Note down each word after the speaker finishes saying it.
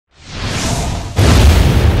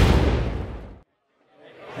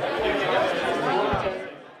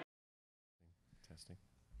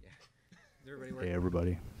everybody work? Hey,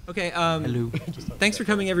 everybody. Okay. Hello. Thanks for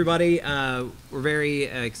coming, everybody. We're very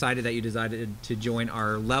excited that you decided to join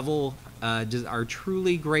our our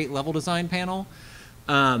truly great level design panel.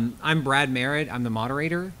 I'm Brad Merritt. I'm the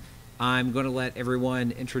moderator. I'm going to let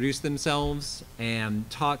everyone introduce themselves and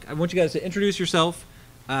talk. I want you guys to introduce yourself,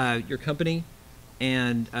 your company,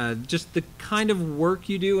 and just the kind of work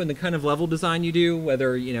you do and the kind of level design you do,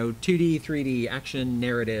 whether 2D, 3D, action,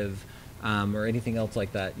 narrative, or anything else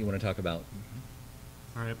like that you want to talk about.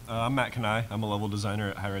 All right, I'm Matt Canei. I'm a level designer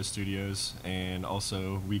at Hi-Rez Studios, and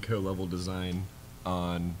also we co-level design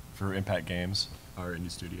for MPact Games, our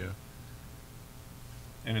indie studio.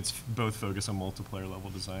 And it's both focused on multiplayer level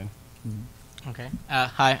design. Okay.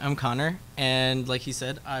 Hi, I'm Connor, and like he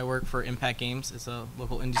said, I work for MPact Games. It's a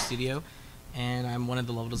local indie studio, and I'm one of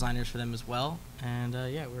the level designers for them as well. And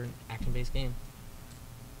yeah, we're an action-based game.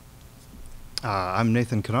 I'm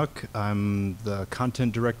Nathan Knaack. I'm the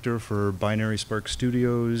content director for Binary Spark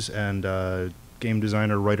Studios and game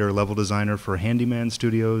designer, writer, level designer for Handyman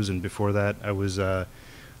Studios. And before that, I was a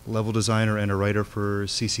level designer and a writer for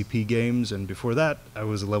CCP Games. And before that, I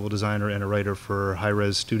was a level designer and a writer for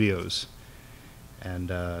Hi-Rez Studios.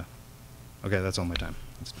 And okay, that's all my time.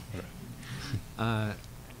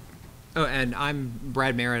 And I'm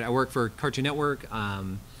Brad Merritt. I work for Cartoon Network.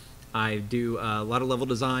 I do a lot of level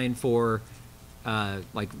design for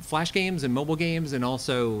like Flash games and mobile games, and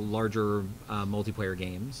also larger multiplayer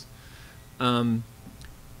games.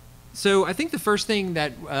 So I think the first thing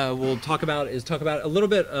that we'll talk about is a little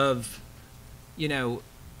bit of,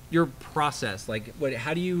 your process. Like,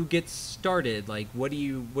 how do you get started? Like, what do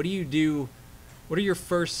you do? What are your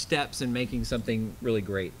first steps in making something really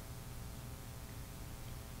great?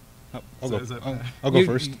 I'll go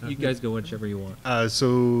first. You guys go whichever you want.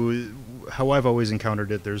 So how I've always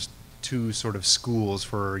encountered it, there's two sort of schools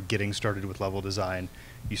for getting started with level design.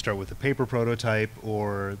 You start with a paper prototype,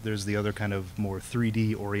 or there's the other kind of more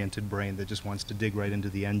 3D oriented brain that just wants to dig right into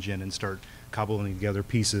the engine and start cobbling together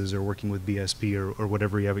pieces or working with BSP or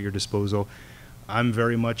whatever you have at your disposal. I'm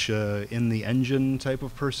very much in the engine type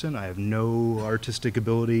of person. I have no artistic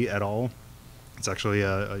ability at all. It's actually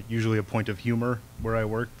usually a point of humor where I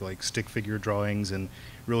work, like stick figure drawings and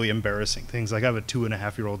really embarrassing things. Like I have a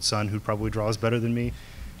 2.5-year-old son who probably draws better than me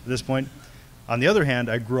at this point. On the other hand,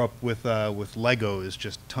 I grew up with Legos,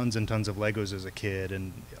 just tons and tons of Legos as a kid,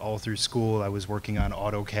 and all through school I was working on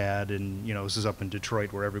AutoCAD, and this is up in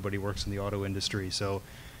Detroit where everybody works in the auto industry. So,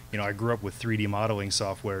 I grew up with 3D modeling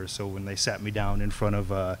software. So when they sat me down in front of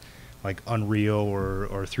like Unreal or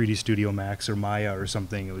 3D Studio Max or Maya or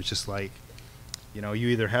something, it was just like, you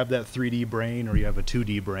either have that 3D brain or you have a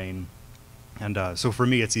 2D brain. And so for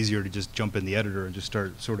me, it's easier to just jump in the editor and just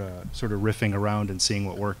start sort of riffing around and seeing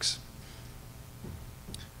what works.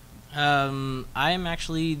 I am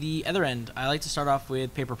actually the other end. I like to start off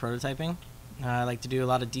with paper prototyping. I like to do a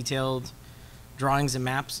lot of detailed drawings and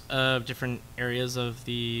maps of different areas of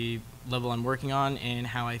the level I'm working on and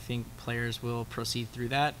how I think players will proceed through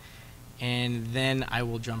that. And then I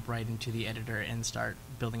will jump right into the editor and start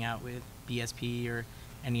building out with BSP or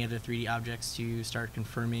any other 3D objects to start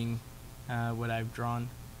confirming what I've drawn.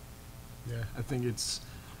 Yeah, I think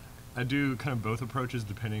I do kind of both approaches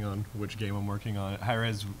depending on which game I'm working on. At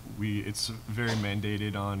Hi-Rez, it's very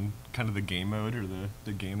mandated on kind of the game mode or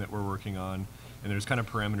the game that we're working on, and there's kind of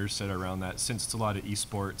parameters set around that. Since it's a lot of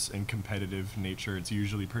esports and competitive nature, it's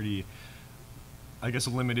usually pretty, I guess,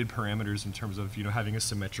 limited parameters in terms of having a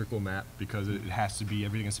symmetrical map, because everything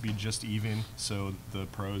has to be just even, so the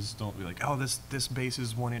pros don't be like, oh, this base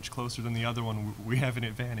is 1 inch closer than the other one, we have an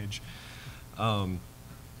advantage. On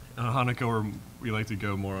Hanako, we like to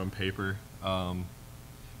go more on paper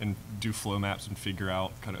and do flow maps and figure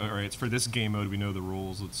out kind of, all right, it's for this game mode, we know the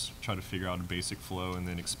rules, let's try to figure out a basic flow and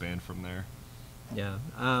then expand from there. Yeah.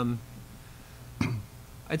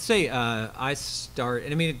 I'd say I start,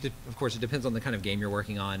 and I mean, of course, it depends on the kind of game you're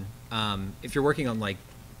working on. If you're working on like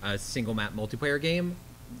a single map multiplayer game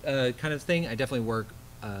kind of thing, I definitely work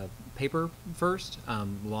paper first,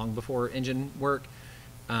 long before engine work.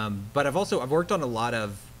 But I've worked on a lot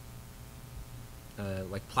of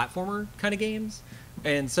like platformer kind of games,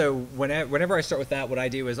 and so whenever I start with that, what I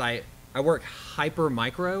do is I work hyper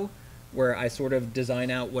micro, where I sort of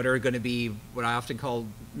design out what are going to be what I often call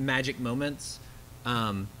magic moments.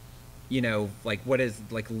 Like what is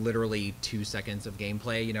like literally 2 seconds of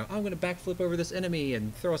gameplay. I'm going to backflip over this enemy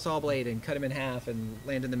and throw a saw blade and cut him in half and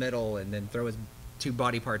land in the middle and then throw his 2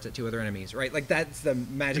 body parts at 2 other enemies, right? Like that's the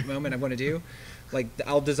magic moment I want to do. Like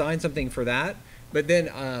I'll design something for that, but then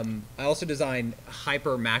I also design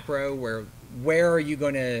hyper macro, where are you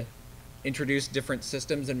going to introduce different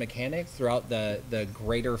systems and mechanics throughout the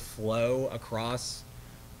greater flow across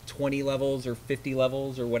 20 levels or 50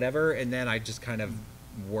 levels or whatever, and then I just kind of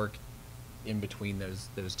work in between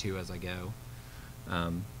those two as I go.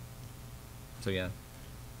 So yeah.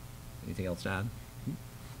 Anything else to add?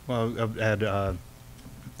 Well, I'll add,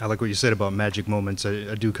 I like what you said about magic moments.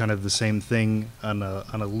 I do kind of the same thing on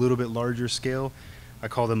a little bit larger scale. I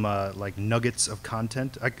call them like nuggets of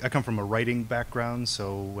content. I come from a writing background,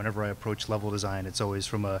 so whenever I approach level design, it's always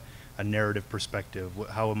from a narrative perspective.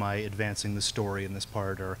 How am I advancing the story in this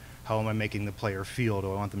part, or how am I making the player feel?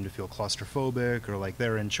 Do I want them to feel claustrophobic, or like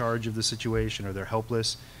they're in charge of the situation, or they're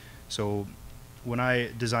helpless? So when I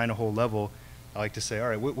design a whole level, I like to say, all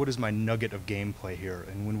right, what is my nugget of gameplay here?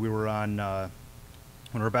 And when we were on, when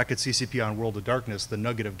we were back at CCP on World of Darkness, the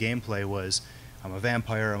nugget of gameplay was, I'm a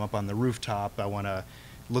vampire, I'm up on the rooftop, I want to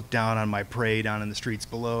look down on my prey down in the streets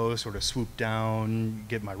below, sort of swoop down,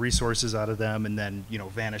 get my resources out of them, and then, you know,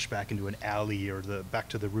 vanish back into an alley or back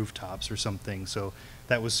to the rooftops or something. So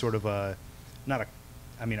that was sort of a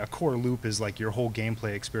core loop is like your whole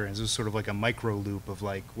gameplay experience. It was sort of like a micro loop of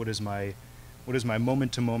like, what is my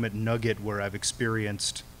moment-to-moment nugget where I've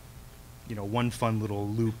experienced, you know, one fun little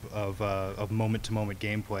loop of moment-to-moment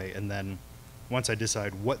gameplay, and then once I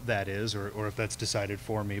decide what that is, or if that's decided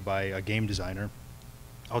for me by a game designer,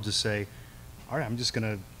 I'll just say, all right, I'm just going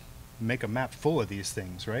to make a map full of these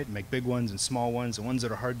things, right? Make big ones and small ones, and ones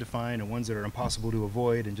that are hard to find and ones that are impossible to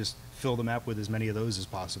avoid, and just fill the map with as many of those as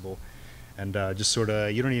possible. And just sort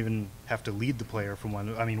of, you don't even have to lead the player from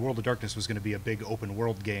one. I mean, World of Darkness was going to be a big open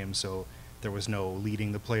world game, so there was no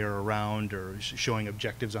leading the player around or showing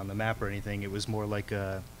objectives on the map or anything. It was more like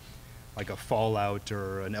a Fallout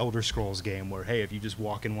or an Elder Scrolls game where, hey, if you just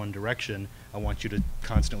walk in one direction, I want you to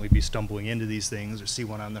constantly be stumbling into these things or see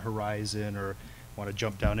one on the horizon or want to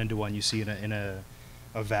jump down into one you see in a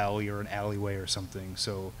valley or an alleyway or something.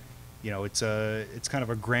 So, you know, it's kind of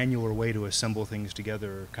a granular way to assemble things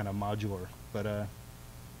together, kind of modular, but it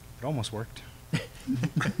almost worked.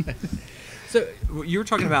 So you were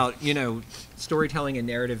talking about, you know, storytelling and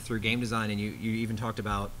narrative through game design, and you even talked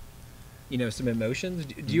about, you know, some emotions.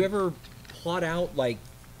 Do you ever plot out, like,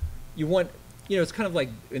 you want, you know, it's kind of like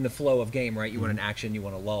in the flow of game, right? You want an action, you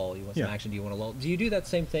want a lull. You want some action, you want a lull. Do you do that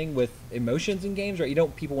same thing with emotions in games, right? You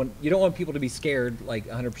don't want people to be scared like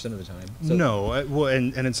 100% of the time. So No, well,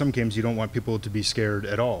 and in some games you don't want people to be scared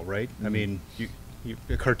at all, right? I mean,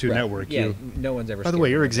 a Cartoon Network. Yeah, no one's ever. By the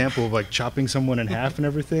way, your example of like chopping someone in half and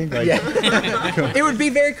everything. Like, it would be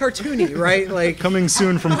very cartoony, right? Like coming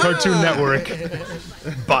soon from Cartoon Network.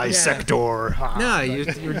 Bisector. Yeah. No,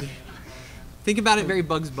 you're think about it very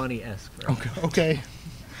Bugs Bunny-esque. Right? Okay.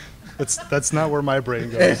 That's not where my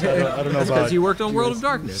brain goes. I don't know about. Because you worked on World of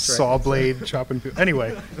Darkness, right? Saw blade chopping people.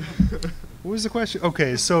 Anyway, what was the question?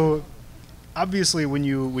 Okay, so obviously when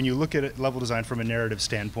you look at level design from a narrative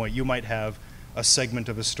standpoint, you might have a segment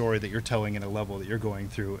of a story that you're telling in a level that you're going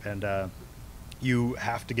through, and you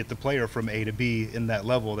have to get the player from A to B in that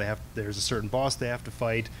level. There's a certain boss they have to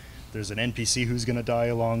fight. There's an NPC who's going to die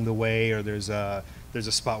along the way, or there's a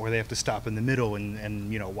spot where they have to stop in the middle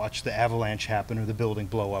and you know, watch the avalanche happen or the building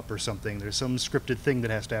blow up or something. There's some scripted thing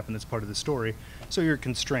that has to happen that's part of the story. So you're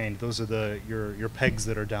constrained. Those are your pegs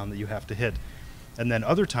that are down that you have to hit. And then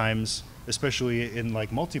other times, especially in like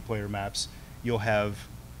multiplayer maps, you'll have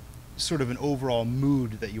sort of an overall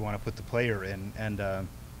mood that you want to put the player in. And I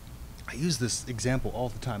use this example all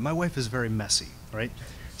the time. My wife is very messy, right?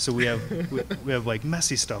 So we have like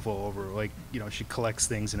messy stuff all over. Like, you know, she collects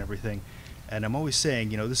things and everything. And I'm always saying,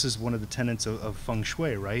 you know, this is one of the tenets of feng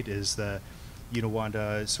shui, right? Is that you don't want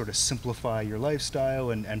to sort of simplify your lifestyle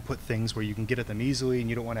and put things where you can get at them easily, and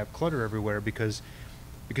you don't want to have clutter everywhere because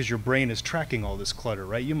your brain is tracking all this clutter,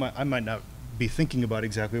 right? I might not be thinking about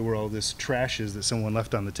exactly where all this trash is that someone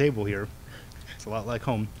left on the table here. It's a lot like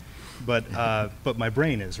home. But my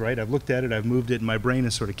brain is, right? I've looked at it, I've moved it, and my brain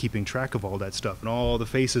is sort of keeping track of all that stuff and all the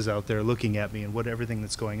faces out there looking at me and everything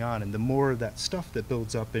that's going on. And the more of that stuff that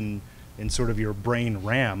builds up in sort of your brain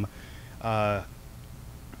RAM,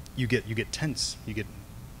 you get tense, you get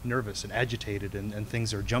nervous and agitated, and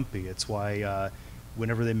things are jumpy. It's why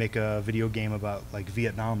whenever they make a video game about like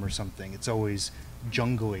Vietnam or something, it's always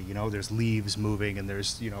jungly, you know, there's leaves moving and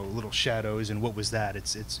there's, you know, little shadows, and what was that?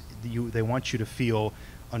 They want you to feel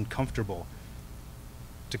uncomfortable.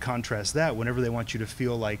 To contrast that, whenever they want you to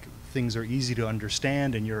feel like things are easy to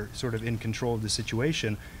understand and you're sort of in control of the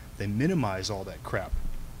situation, they minimize all that crap.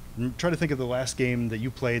 Try to think of the last game that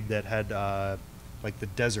you played that had like the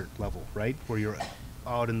desert level, right? Where you're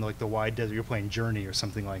out in like the wide desert, you're playing Journey or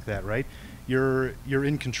something like that, right? You're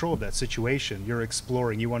in control of that situation. You're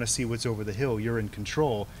exploring. You want to see what's over the hill. You're in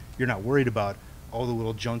control. You're not worried about all the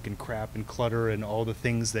little junk and crap and clutter and all the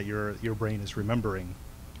things that your brain is remembering.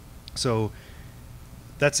 So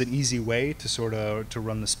that's an easy way to sort of to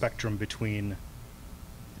run the spectrum between,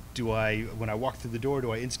 when I walk through the door,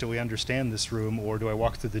 do I instantly understand this room, or do I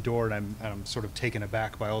walk through the door and I'm sort of taken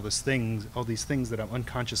aback by all these things that I'm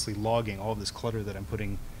unconsciously logging, all this clutter that I'm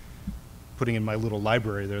putting in my little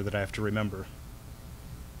library there that I have to remember.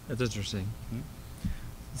 That's interesting. Hmm?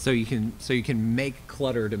 So you can make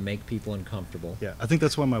clutter to make people uncomfortable. Yeah, I think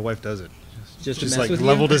that's why my wife does it. Just to Just mess like with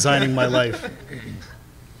level you? designing my life.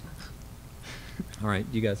 All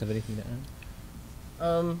right. Do you guys have anything to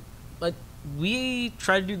add? But we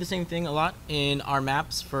try to do the same thing a lot in our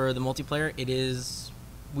maps for the multiplayer.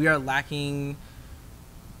 We are lacking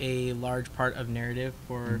a large part of narrative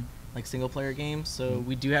for like single player games, so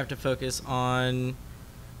we do have to focus on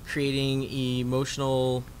creating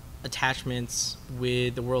emotional attachments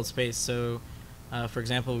with the world space. So for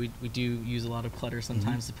example, we do use a lot of clutter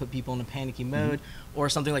sometimes to put people in a panicky mode, or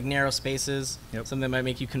something like narrow spaces, something that might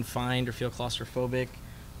make you confined or feel claustrophobic,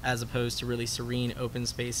 as opposed to really serene open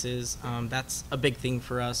spaces. That's a big thing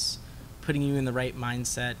for us, putting you in the right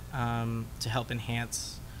mindset to help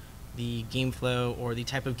enhance the game flow or the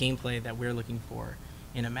type of gameplay that we're looking for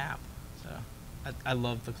in a map. So I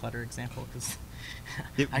love the clutter example, because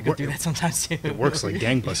I go through that sometimes too. It works like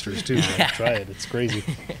gangbusters too. Man. Try it. It's crazy.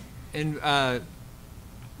 And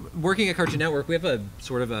working at Cartoon Network, we have a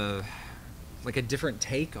sort of a different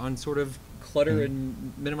take on sort of clutter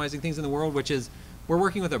and minimizing things in the world, which is we're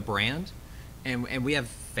working with a brand, and we have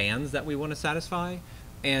fans that we want to satisfy,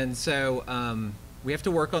 and so we have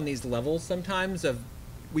to work on these levels sometimes of,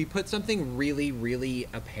 we put something really, really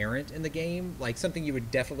apparent in the game, like something you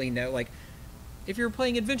would definitely know, like if you're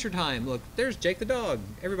playing Adventure Time, look, there's Jake the dog.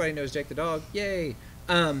 Everybody knows Jake the dog. Yay.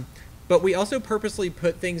 But we also purposely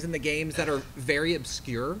put things in the games that are very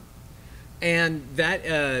obscure, and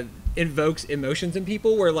that invokes emotions in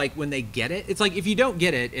people where, like, when they get it, it's like if you don't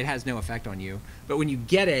get it, it has no effect on you. But when you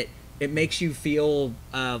get it, it makes you feel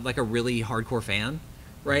like a really hardcore fan,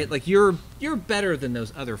 right? Like you're better than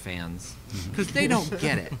those other fans because they don't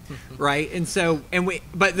get it, right? And so,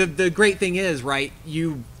 but the great thing is, right,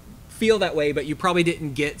 you feel that way, but you probably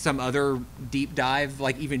didn't get some other deep dive,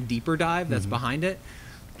 like even deeper dive that's behind it.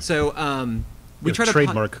 So we try to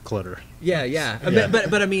trademark clutter. Yeah, yeah. Yeah.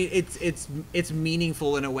 But I mean, it's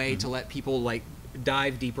meaningful in a way to let people like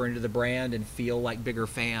dive deeper into the brand and feel like bigger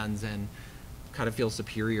fans and kind of feel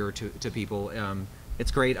superior to people. It's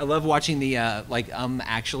great. I love watching the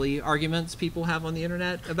actually arguments people have on the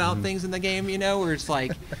internet about things in the game. You know, where it's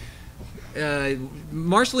like.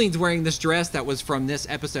 Marceline's wearing this dress that was from this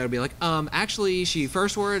episode. Be like, actually, she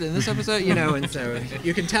first wore it in this episode, you know, and so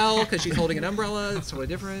you can tell because she's holding an umbrella. It's totally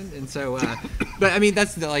different, and so, but I mean,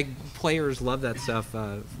 that's like players love that stuff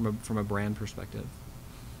from a brand perspective.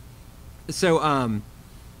 So,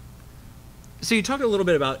 so you talked a little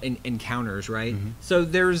bit about encounters, right? So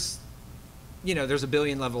there's a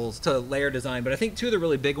billion levels to layer design, but I think two of the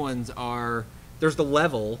really big ones are. There's the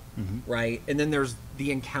level, right? And then there's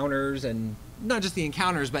the encounters, and not just the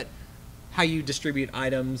encounters, but how you distribute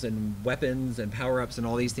items and weapons and power-ups and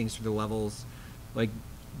all these things through the levels. Like,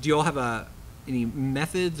 do you all have any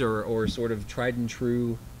methods or sort of tried and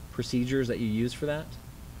true procedures that you use for that?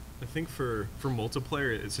 I think for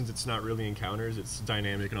multiplayer, since it's not really encounters, it's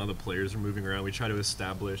dynamic and all the players are moving around, we try to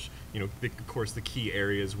establish, of course, the key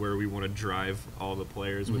areas where we want to drive all the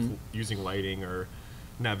players with using lighting or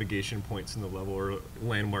navigation points in the level or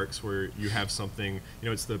landmarks where you have something,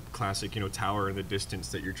 it's the classic, tower in the distance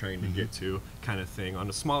that you're trying to get to kind of thing. On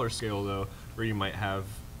a smaller scale, though, where you might have,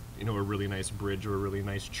 a really nice bridge or a really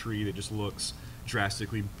nice tree that just looks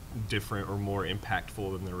drastically different or more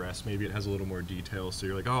impactful than the rest. Maybe it has a little more detail, so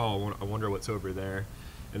you're like, oh, I wonder what's over there.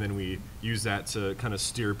 And then we use that to kind of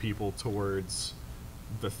steer people towards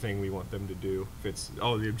the thing we want them to do. If it's,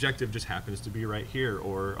 the objective just happens to be right here,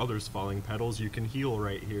 or there's falling petals, you can heal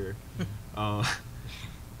right here. Or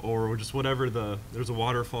just whatever there's a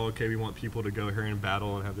waterfall, okay, we want people to go here and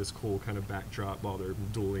battle and have this cool kind of backdrop while they're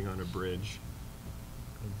dueling on a bridge.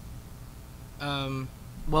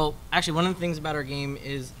 Well, actually, one of the things about our game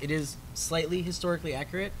is it is slightly historically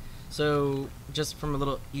accurate. So, just from a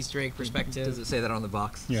little Easter egg perspective. Does it say that on the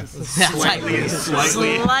box? Yeah. Slightly. It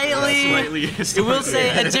will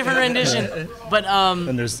say a different rendition, but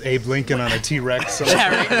And there's Abe Lincoln on a T-Rex.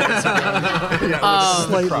 Yeah, right.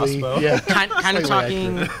 Slightly. Yeah. Kind of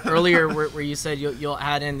talking earlier where you said you'll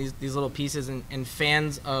add in these little pieces, and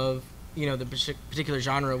fans of the particular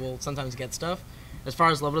genre will sometimes get stuff. as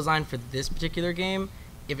far as level design for this particular game,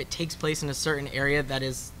 if it takes place in a certain area that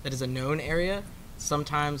is a known area,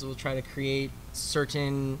 sometimes we'll try to create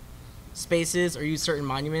certain spaces or use certain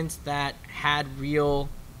monuments that had real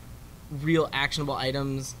actionable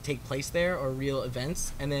items take place there, or real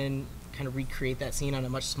events, and then kind of recreate that scene on a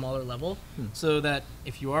much smaller level, so that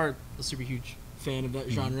if you are a super huge fan of that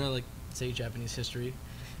genre, like say Japanese history,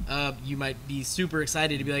 you might be super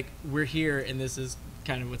excited to be like, we're here and this is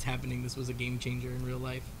kind of what's happening. This was a game changer in real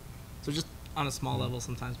life. So just on a small level,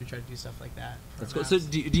 sometimes we try to do stuff like that. That's cool. So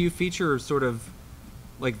do you feature sort of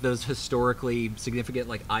like those historically significant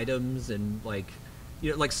like items and like,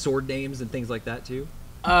 you know, like sword names and things like that too?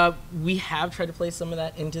 We have tried to place some of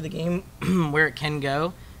that into the game where it can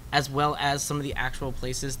go, as well as some of the actual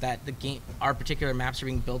places that our particular maps are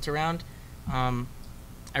being built around.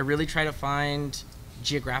 I really try to find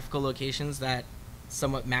geographical locations that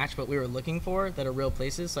somewhat match what we were looking for, that are real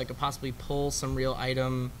places, so I could possibly pull some real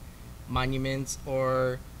item monuments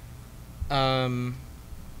or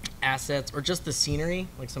assets, or just the scenery,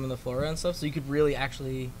 like some of the flora and stuff, so you could really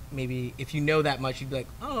actually, maybe if you know that much, you'd be like,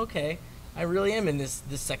 oh, okay, I really am in this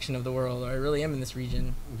section of the world, or I really am in this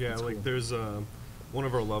region. Yeah, That's like cool. there's one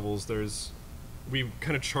of our levels, we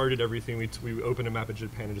kind of charted everything. We opened a map in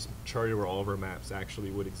Japan and just charted where all of our maps actually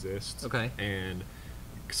would exist. Okay. And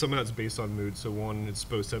some of that's based on mood. So one, it's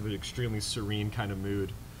supposed to have an extremely serene kind of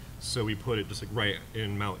mood. So we put it just like right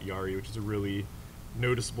in Mount Yari, which is a really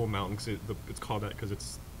noticeable mountain. Cause it's called that because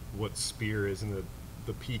it's what spear is, and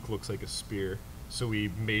the peak looks like a spear. So we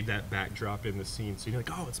made that backdrop in the scene, so you're like,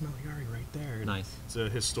 oh, it's Mount Yari right there. And Nice. it's a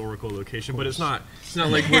historical location, but it's not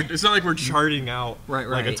like we're charting out Right.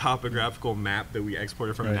 like a topographical map that we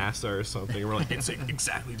exported from Right. NASA or something. We're like, it's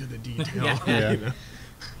exactly to the detail. Yeah. You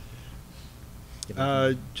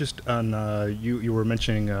know? Just on you were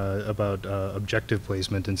mentioning about objective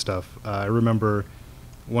placement and stuff. I remember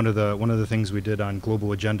one of the things we did on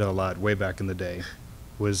Global Agenda a lot way back in the day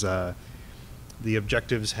was the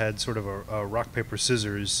objectives had sort of a rock paper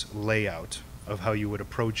scissors layout of how you would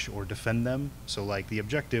approach or defend them. So like the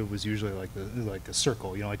objective was usually like a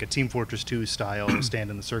circle, you know, like a Team Fortress 2 style, stand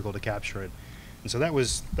in the circle to capture it. And so that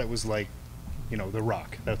was like, you know, the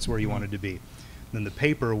rock. That's where you wanted to be. Then the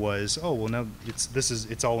paper was, oh well, now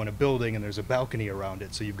it's all in a building and there's a balcony around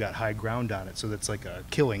it, so you've got high ground on it. So that's like a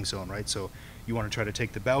killing zone, right? So you want to try to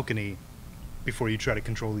take the balcony before you try to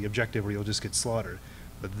control the objective, or you'll just get slaughtered.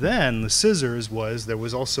 But then the scissors there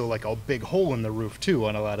was also like a big hole in the roof too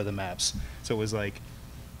on a lot of the maps. So it was like,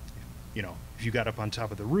 you know, if you got up on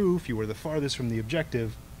top of the roof, you were the farthest from the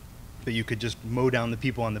objective, but you could just mow down the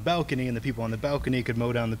people on the balcony, and the people on the balcony could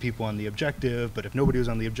mow down the people on the objective. But if nobody was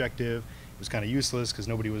on the objective, it was kind of useless because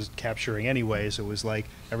nobody was capturing anyway. So it was like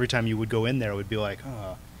every time you would go in there, it would be like,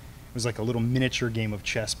 it was like a little miniature game of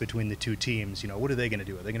chess between the two teams. You know, what are they going to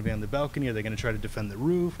do? Are they going to be on the balcony? Are they going to try to defend the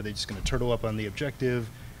roof? Are they just going to turtle up on the objective?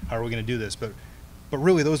 How are we going to do this? But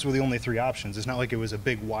really, those were the only three options. It's not like it was a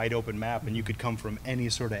big, wide open map and you could come from any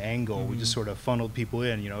sort of angle. Mm-hmm. We just sort of funneled people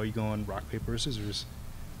in. You know, you go on rock, paper, scissors.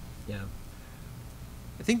 Yeah.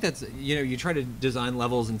 I think that's, you know, you try to design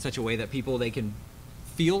levels in such a way that they can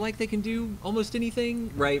feel like they can do almost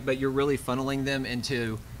anything, right? But you're really funneling them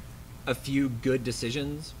into a few good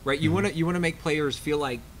decisions, right? You want to make players feel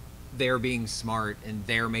like they're being smart and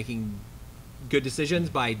they're making good decisions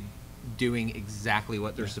by doing exactly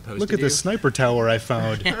what they're supposed Look to at do. the sniper tower I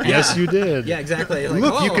found. Yes, you did. Yeah, exactly. Like,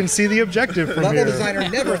 Look, you oh, can see the objective from level here. designer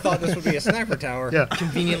never thought this would be a sniper tower. Yeah.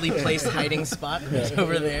 Conveniently placed hiding spot right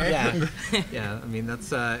over there. Yeah, yeah. I mean,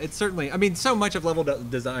 that's it's certainly. I mean, so much of level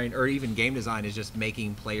design or even game design is just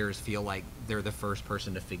making players feel like they're the first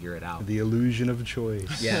person to figure it out. The illusion of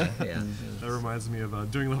choice. Yeah, yeah. That reminds me of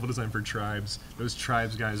doing level design for tribes. Those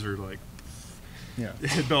tribes guys are like, Yeah.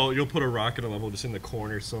 you'll put a rock in a level just in the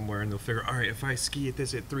corner somewhere, and they'll figure, all right, if I ski at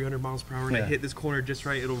this at 300 miles per hour and I Yeah. hit this corner just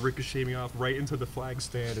right, it'll ricochet me off right into the flag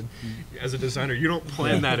stand. And as a designer, you don't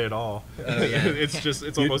plan that at all. Oh, yeah.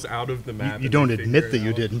 It's almost out of the map. You and don't they admit figure that it you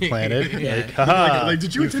out. didn't plan it. Yeah. Like, haha, Like,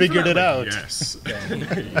 did you intend for figured that? it Like, out. Yes.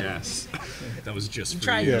 Yes. That was just for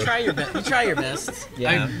Try, you. you try your best. You try your best.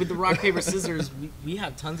 Yeah. With the rock paper scissors, we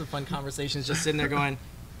have tons of fun conversations just sitting there going,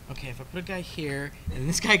 okay, if I put a guy here and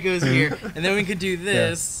this guy goes here, and then we could do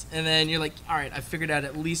this, and then you're like, all right, I figured out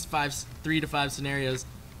at least 3 to 5 scenarios.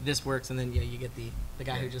 This works, and then you get the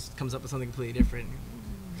guy who just comes up with something completely different.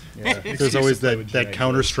 Yeah. There's always that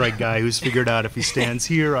Counter-Strike guy who's figured out if he stands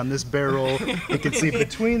here on this barrel, he can see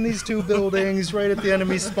between these two buildings, right at the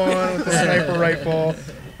enemy spawn with the sniper rifle.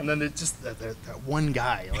 And then it's just that one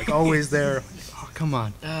guy, like always there. Oh, come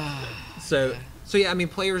on. So yeah, I mean,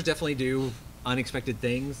 players definitely do unexpected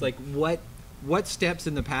things. Like, what what steps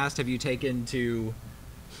in the past have you taken to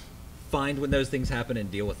find when those things happen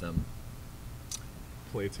and deal with them?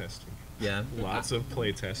 Play testing. Yeah. Lots of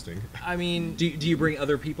play testing. I mean, Do you bring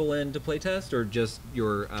other people in to play test, or just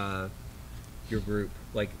your group,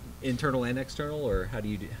 like internal and external, or how do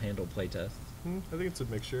you handle play tests? I think it's a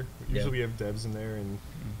mixture. Yeah. Usually we have devs in there and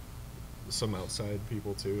some outside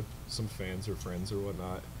people too, some fans or friends or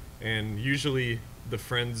whatnot. And usually the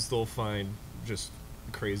friends they'll find just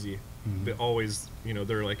crazy. They always,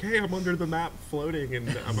 they're like, hey, I'm under the map floating and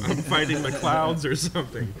I'm fighting the clouds or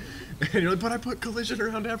something. And you're like, but I put collision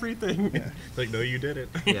around everything. Yeah. Like, no, you didn't.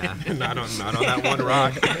 Yeah. not on that one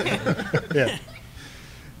rock. Yeah.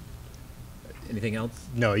 Anything else?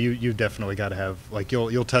 No, you definitely got to have, like,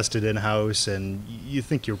 you'll test it in house, and you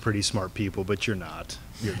think you're pretty smart people, but you're not.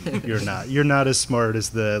 You're not. You're not as smart as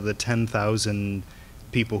the 10,000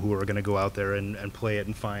 people who are going to go out there and play it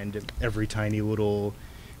and find every tiny little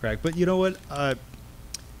crack. But you know what?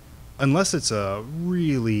 Unless it's a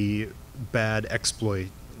really bad exploit,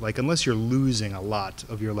 like unless you're losing a lot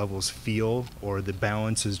of your level's feel or the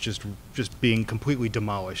balance is just being completely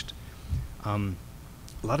demolished,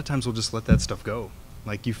 a lot of times we'll just let that stuff go.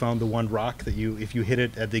 Like, you found the one rock that if you hit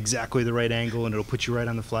it at exactly the right angle and it'll put you right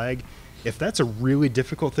on the flag. If that's a really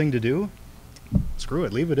difficult thing to do, screw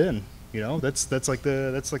it, leave it in. That's like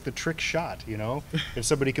the trick shot. If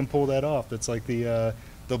somebody can pull that off, that's like the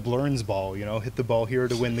Blurns ball. Hit the ball here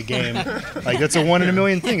to win the game. Like, that's a 1 in a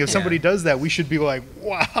million thing. If somebody does that, we should be like,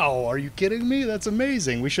 wow, are you kidding me? That's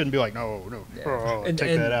amazing. We shouldn't be like, no, take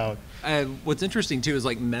that out. What's interesting too is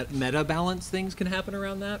like meta balance things can happen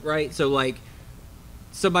around that, right? So like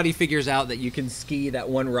somebody figures out that you can ski that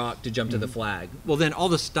one rock to jump to the flag. Well, then all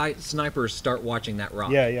the snipers start watching that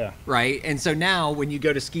rock. Yeah. Right? And so now when you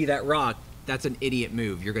go to ski that rock, that's an idiot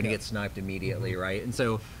move. You're going to get sniped immediately, right? And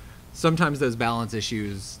so sometimes those balance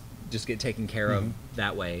issues just get taken care of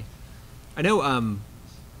that way. I know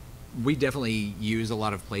we definitely use a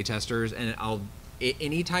lot of playtesters, and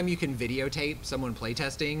anytime you can videotape someone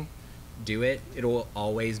playtesting, do it. It'll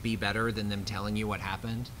always be better than them telling you what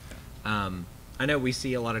happened. I know we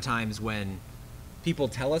see a lot of times when people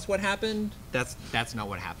tell us what happened, that's not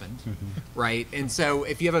what happened, right? And so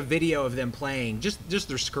if you have a video of them playing, just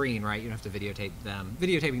their screen, right? You don't have to videotape them.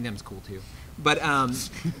 Videotaping them is cool too. But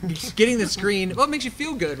getting the screen, well, it makes you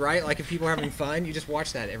feel good, right? Like if people are having fun, you just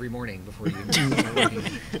watch that every morning before you start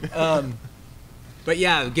working. But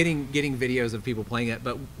yeah, getting videos of people playing it.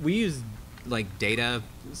 But we use like data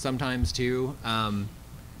sometimes too.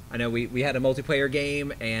 I know we had a multiplayer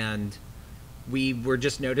game, and we were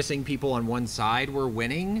just noticing people on one side were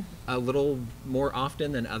winning a little more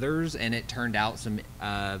often than others, and it turned out some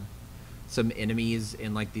enemies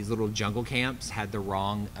in like these little jungle camps had the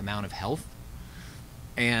wrong amount of health,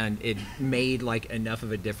 and it made like enough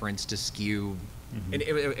of a difference to skew. And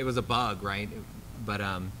it was a bug, right? But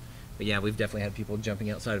yeah, we've definitely had people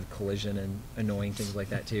jumping outside of collision and annoying things like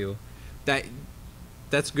that too.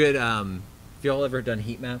 That's good. Have y'all ever done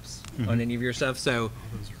heat maps on any of your stuff? So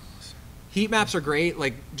Those are awesome. heat maps are great.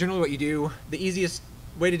 Like generally what you do, the easiest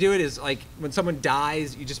way to do it is like when someone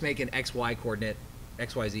dies, you just make an XY coordinate,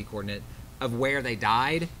 XYZ coordinate of where they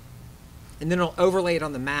died, and then it'll overlay it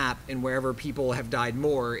on the map, and wherever people have died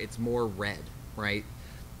more, it's more red, right?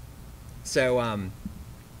 So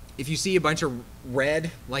if you see a bunch of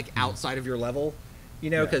red like outside of your level,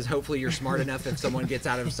 because hopefully you're smart enough if someone gets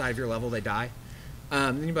out of side of your level, they die.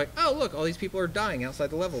 Then you'd be like, oh, look, all these people are dying outside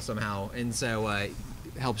the level somehow. And so it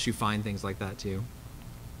helps you find things like that, too.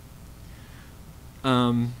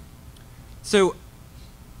 So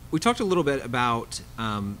we talked a little bit about,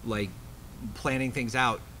 like, planning things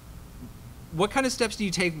out. What kind of steps do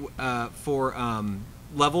you take for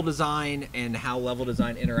level design and how level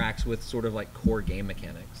design interacts with sort of, like, core game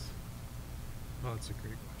mechanics? Oh, that's a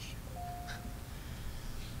great question.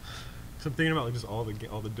 So I'm thinking about like just all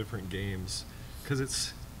the different games.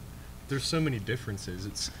 Because there's so many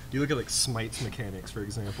differences. You look at like Smite's mechanics, for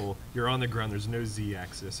example. You're on the ground. There's no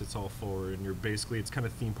Z-axis. It's all forward, and it's kind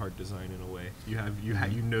of theme park design in a way. You have to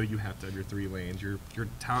have your 3 lanes. Your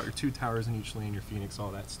 2 towers in each lane. Your Phoenix,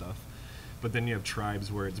 all that stuff. But then you have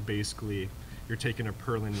Tribes, where it's basically you're taking a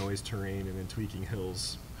Perlin noise terrain and then tweaking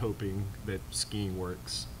hills, hoping that skiing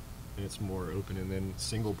works, and it's more open. And then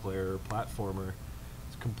single player platformer,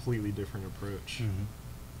 it's a completely different approach.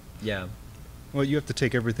 Yeah. Well, you have to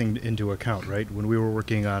take everything into account, right? When we were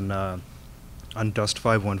working on Dust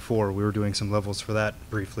 514, we were doing some levels for that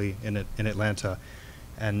briefly in Atlanta,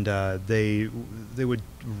 and they would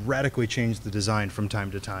radically change the design from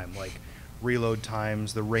time to time, like reload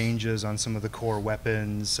times, the ranges on some of the core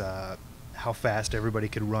weapons, how fast everybody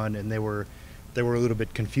could run, and they were they were a little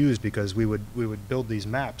bit confused because we would build these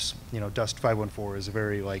maps. You know, Dust 514 is a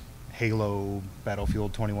very like Halo,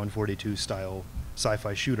 Battlefield 2142 style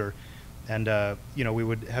sci-fi shooter, and you know, we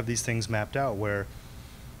would have these things mapped out where,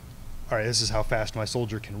 all right, this is how fast my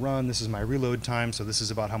soldier can run, this is my reload time, so this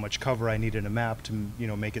is about how much cover I need in a map to, you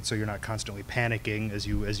know, make it so you're not constantly panicking as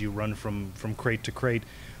you run from crate to crate.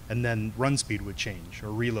 And then run speed would change,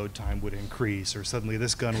 or reload time would increase, or suddenly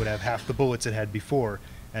this gun would have half the bullets it had before.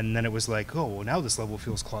 And then it was like, oh, well, now this level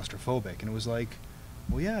feels claustrophobic. And it was like,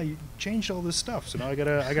 well, yeah, you changed all this stuff, so now I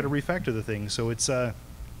gotta refactor the thing. So it's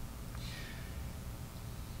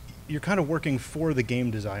you're kind of working for the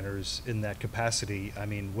game designers in that capacity. I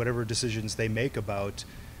mean, whatever decisions they make about,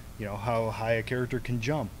 you know, how high a character can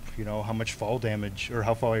jump, you know, how much fall damage, or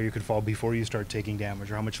how far you could fall before you start taking damage,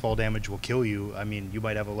 or how much fall damage will kill you. I mean, you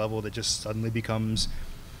might have a level that just suddenly becomes,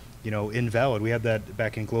 you know, invalid. We had that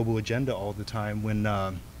back in Global Agenda all the time when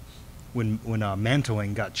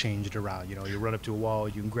mantling got changed around. You know, you run up to a wall,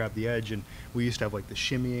 you can grab the edge, and we used to have like the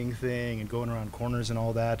shimmying thing and going around corners and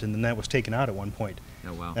all that, and then that was taken out at one point.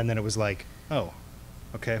 Oh, wow. And then it was like, oh,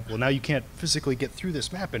 okay, well, now you can't physically get through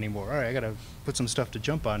this map anymore. All right, I got to put some stuff to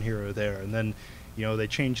jump on here or there. And then, you know, they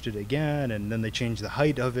changed it again, and then they changed the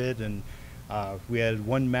height of it. And we had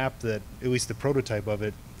one map that, at least the prototype of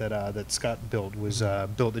it, that Scott built was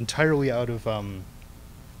built entirely out of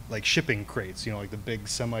like shipping crates, you know, like the big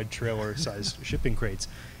semi-trailer sized shipping crates.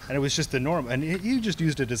 And it was just the norm. And he just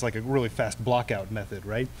used it as like a really fast blockout method,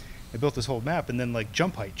 right? I built this whole map, and then like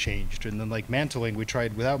jump height changed, and then like mantling, we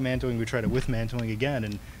tried without mantling, we tried it with mantling again,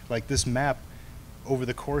 and like this map over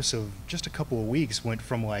the course of just a couple of weeks went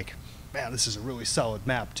from like, man, this is a really solid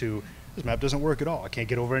map, to this map doesn't work at all, I can't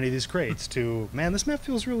get over any of these crates, to man, this map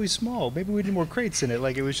feels really small, maybe we need more crates in it.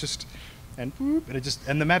 Like it was just, and boop, and it just,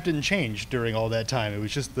 and the map didn't change during all that time. It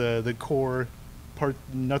was just the core part,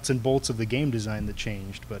 nuts and bolts of the game design that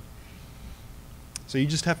changed. But so you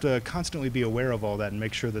just have to constantly be aware of all that and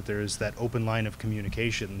make sure that there's that open line of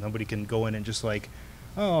communication. Nobody can go in and just like,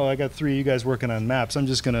 oh, I got 3 of you guys working on maps, I'm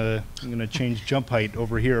gonna change jump height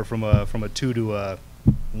over here from a 2 to a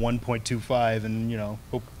 1.25, and you know,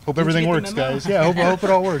 hope everything works, guys. Yeah, hope it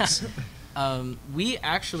all works. We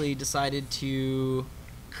actually decided to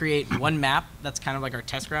create one map that's kind of like our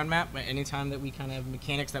test ground map. But anytime that we kind of have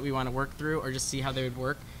mechanics that we want to work through or just see how they would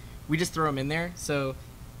work, we just throw them in there. So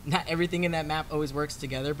not everything in that map always works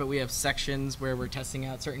together, but we have sections where we're testing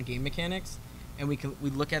out certain game mechanics, and we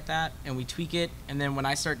look at that and we tweak it. And then when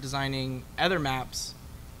I start designing other maps,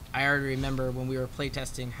 I already remember when we were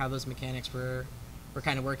playtesting how those mechanics were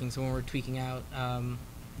kind of working. So when we're tweaking out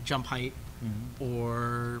jump height,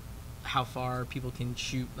 or how far people can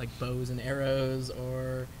shoot like bows and arrows,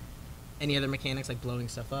 or any other mechanics like blowing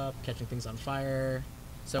stuff up, catching things on fire,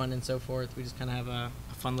 so on and so forth. We just kind of have a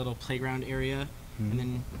fun little playground area, and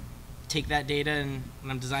then take that data, and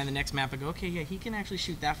when I'm designing the next map, I go, okay, yeah, he can actually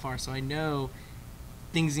shoot that far, so I know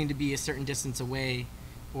things need to be a certain distance away,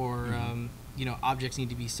 or you know, objects need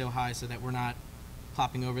to be so high so that we're not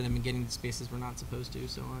plopping over them and getting to spaces we're not supposed to,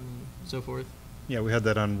 so on and so forth. Yeah, we had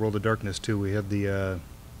that on World of Darkness too. We had the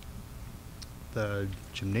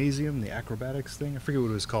gymnasium, the acrobatics thing. I forget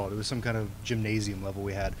what it was called. It was some kind of gymnasium level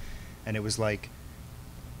we had, and it was like,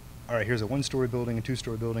 all right, here's a 1-story building, a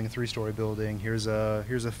 2-story building, a 3-story building. Here's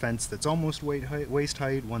a fence that's almost waist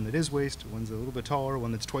height, one that is waist, one's a little bit taller,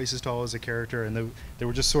 one that's twice as tall as a character, and they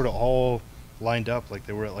were just sort of all lined up like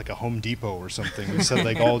they were at like a Home Depot or something. We said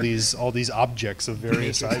like all these objects of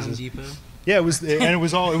various sizes. Home Depot. Yeah, it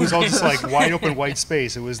was all just like wide open white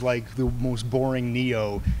space. It was like the most boring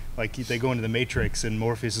Neo. Like they go into the Matrix and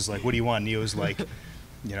Morpheus is like, "What do you want?" Neo's like,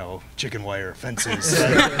 you know, chicken wire fences.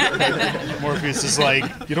 Morpheus is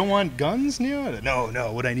like, "You don't want guns, Neo?"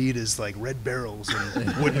 No. What I need is like red barrels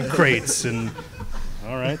and wooden crates. And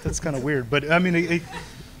all right, that's kind of weird. But I mean,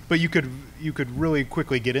 but you could really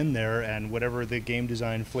quickly get in there, and whatever the game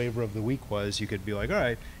design flavor of the week was, you could be like, all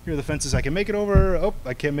right, here are the fences I can make it over. Oh,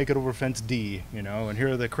 I can't make it over fence D, you know, and here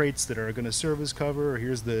are the crates that are going to serve as cover. Or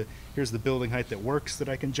here's the building height that works that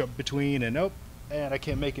I can jump between, and and I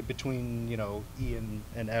can't make it between, you know, E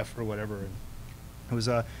and F or whatever. And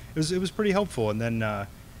it was pretty helpful. And then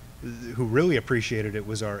who really appreciated it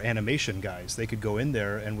was our animation guys. They could go in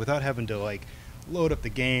there and without having to like load up the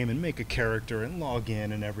game and make a character and log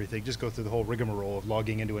in and everything, just go through the whole rigmarole of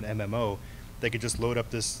logging into an MMO, they could just load up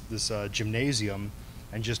this gymnasium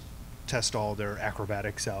and just test all their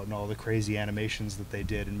acrobatics out and all the crazy animations that they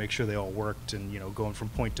did and make sure they all worked, and you know, going from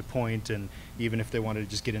point to point, and even if they wanted to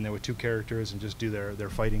just get in there with 2 characters and just do their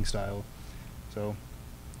fighting style. So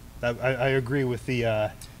I agree with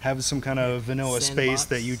the have some kind of vanilla Sandbox. space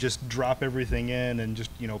that you just drop everything in and just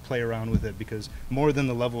play around with it, because more than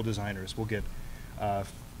the level designers will get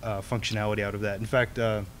functionality out of that. In fact,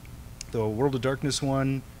 the World of Darkness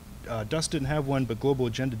one, Dust didn't have one, but Global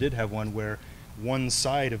Agenda did have one where one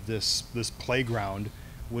side of this playground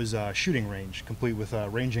was a shooting range, complete with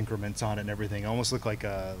range increments on it and everything. It almost looked like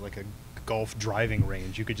a golf driving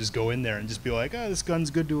range. You could just go in there and just be like, oh, this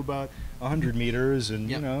gun's good to about 100 meters, and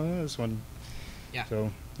Yep. this one. Yeah.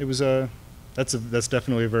 So it was that's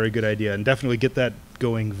definitely a very good idea, and definitely get that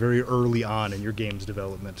going very early on in your game's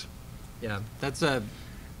development. Yeah, that's a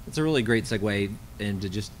really great segue into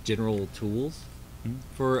just general tools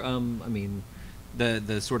for I mean,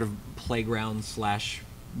 the sort of playground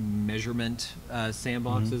 / measurement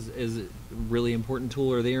sandbox is a really important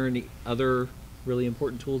tool. Are there any other really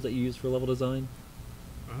important tools that you use for level design?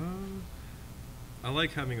 I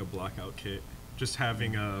like having a blockout kit. Just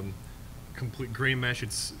having complete gray mesh.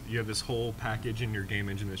 You have this whole package in your game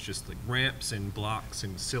engine that's just like ramps and blocks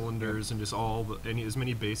and cylinders and just as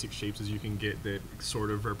many basic shapes as you can get that sort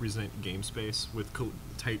of represent game space with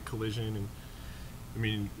tight collision. And I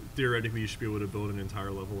mean, theoretically, you should be able to build an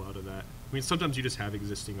entire level out of that. I mean, sometimes you just have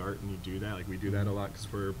existing art and you do that. Like we do that a lot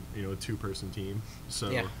because we're a 2-person team.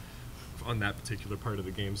 So on that particular part of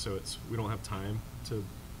the game, so we don't have time to.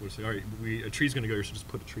 We'll say, all right, a tree's going to go here, so just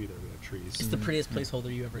put a tree there. We have trees. It's the prettiest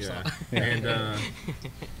placeholder you ever saw. And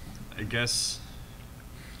I guess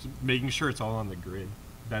making sure it's all on the grid.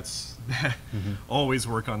 That's always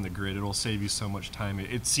work on the grid. It'll save you so much time.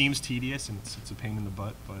 It seems tedious and it's a pain in the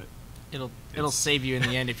butt, but it'll save you in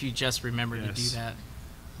the end if you just remember to do that.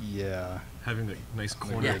 Yeah. Having the nice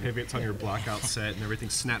corner pivots on your blockout set and everything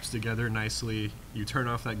snaps together nicely. You turn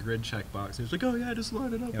off that grid checkbox and it's like, oh yeah, just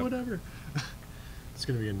line it up, whatever. It's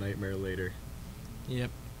going to be a nightmare later. Yep.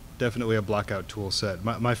 Definitely a blockout tool set.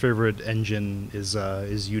 My favorite engine is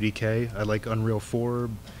UDK. I like Unreal 4.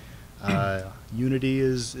 Unity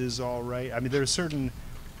is all right. I mean, there's certain,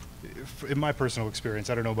 in my personal experience,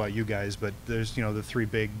 I don't know about you guys, but there's the 3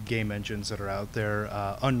 big game engines that are out there.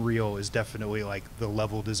 Unreal is definitely like the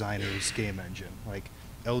level designer's game engine. Like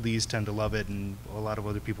LDs tend to love it, and a lot of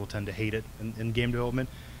other people tend to hate it in game development.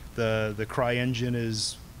 The Cry engine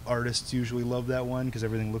is. Artists usually love that one because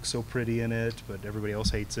everything looks so pretty in it, but everybody else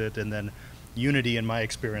hates it. And then Unity, in my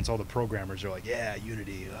experience, all the programmers are like, yeah,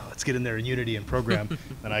 Unity, let's get in there in Unity and program.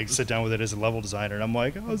 And I sit down with it as a level designer, and I'm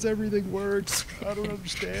like, how does everything work? I don't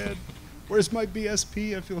understand. Where's my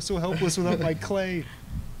BSP? I feel so helpless without my clay.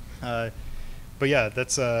 But yeah,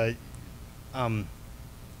 that's the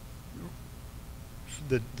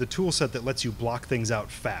tool set that lets you block things out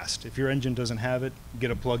fast. If your engine doesn't have it, get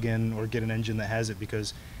a plug-in or get an engine that has it,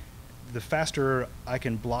 because the faster I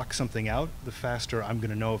can block something out, the faster I'm going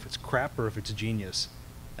to know if it's crap or if it's genius.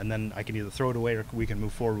 And then I can either throw it away or we can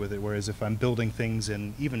move forward with it. Whereas if I'm building things,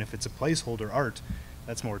 and even if it's a placeholder art,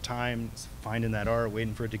 that's more time, finding that art,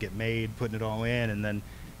 waiting for it to get made, putting it all in, and then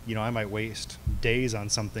I might waste days on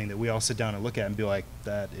something that we all sit down and look at and be like,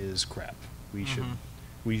 that is crap. We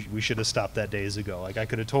should have stopped that days ago. Like, I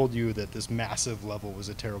could have told you that this massive level was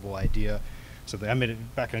a terrible idea. So I made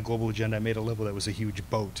it back in a Global Agenda. I made a level that was a huge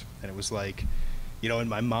boat, and it was like, in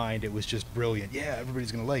my mind, it was just brilliant. Yeah,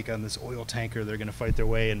 everybody's gonna on this oil tanker. They're gonna fight their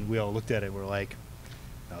way, and we all looked at it. We're like,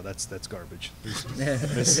 no, that's garbage.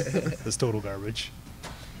 That's total garbage.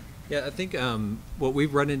 Yeah, I think what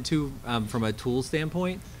we've run into from a tool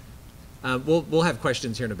standpoint, we'll have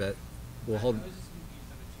questions here in a bit. We'll hold.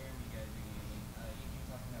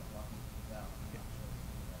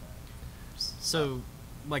 So,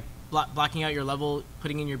 like blocking out your level,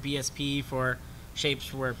 putting in your BSP for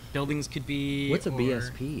shapes where buildings could be. What's a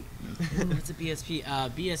BSP? What's a BSP?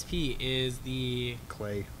 BSP is the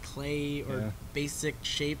clay or basic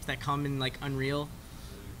shapes that come in like Unreal.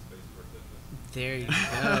 There you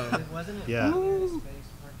go. Wasn't it? Yeah.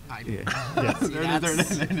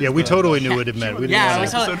 Yeah, we totally knew what it meant. We didn't Yeah, wanna- we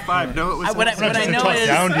totally- Episode 5. No, it was what I know talk is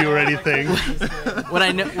down to you or anything.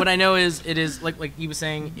 what I know is it is like you were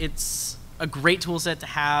saying, it's a great tool set to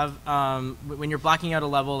have when you're blocking out a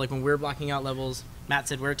level. Like when we're blocking out levels, Matt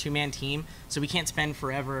said we're a 2-man team, so we can't spend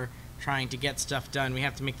forever trying to get stuff done. We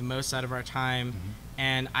have to make the most out of our time,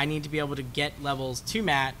 and I need to be able to get levels to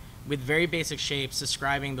Matt with very basic shapes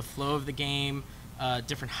describing the flow of the game,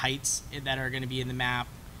 different heights that are going to be in the map.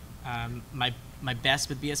 My best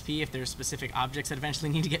with BSP, if there's specific objects that eventually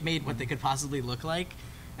need to get made, what they could possibly look like,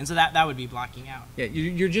 and so that would be blocking out. Yeah,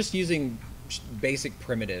 you're just using basic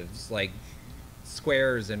primitives like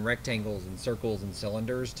squares and rectangles and circles and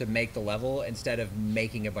cylinders to make the level instead of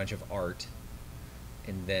making a bunch of art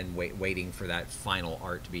and then waiting for that final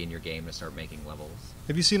art to be in your game to start making levels.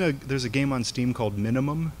 Have you seen there's a game on Steam called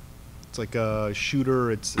Minimum? It's like a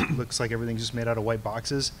shooter. It looks like everything's just made out of white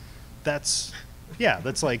boxes. That's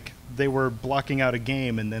like they were blocking out a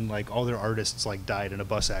game, and then like all their artists like died in a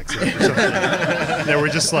bus accident or something. They were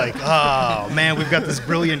just like, oh man, we've got this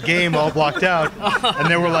brilliant game all blocked out,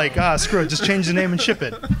 and they were like, screw it, just change the name and ship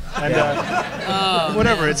it. And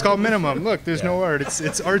whatever, it's called Minimum. Look, there's no art. It's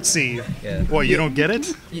artsy. Yeah. Boy, you don't get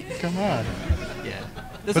it? Come on. Yeah.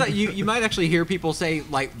 That's like, you might actually hear people say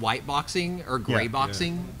like white boxing or gray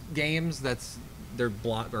boxing games. They're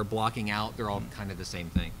blocking out. They're all kind of the same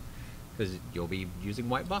thing, because you'll be using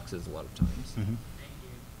white boxes a lot of times. Mm-hmm.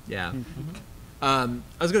 Yeah. I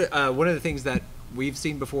was gonna. One of the things that we've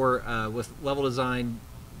seen before with level design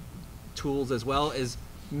tools as well is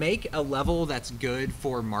make a level that's good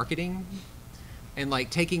for marketing, and like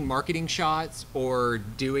taking marketing shots or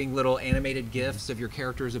doing little animated GIFs of your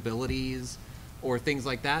character's abilities or things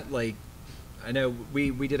like that. Like, I know we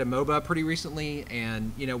did a MOBA pretty recently,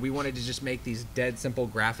 and we wanted to just make these dead simple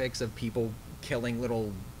graphics of people killing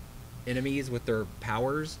little enemies with their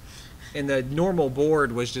powers, and the normal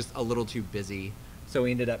board was just a little too busy, so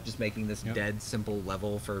we ended up just making this dead simple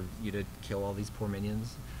level for you to kill all these poor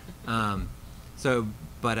minions.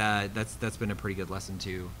 But that's been a pretty good lesson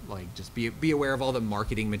too. Like, just be aware of all the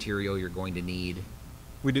marketing material you're going to need.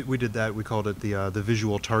 We did that. We called it the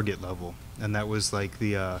visual target level, and that was like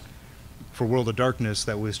for World of Darkness,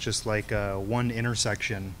 that was just like one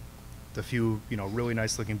intersection, the few really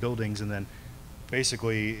nice looking buildings, and then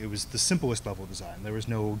basically it was the simplest level design. There was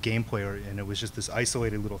no gameplay, and it was just this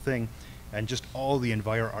isolated little thing, and just all the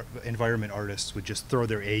environment artists would just throw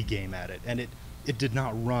their A game at it, and it did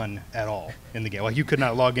not run at all in the game. Like, you could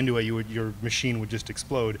not log into it. Your machine would just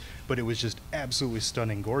explode, but it was just absolutely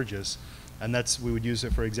stunning, gorgeous. And we would use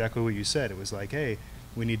it for exactly what you said. It was like, hey,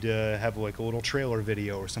 we need to have like a little trailer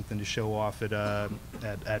video or something to show off at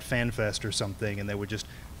FanFest or something, and they would just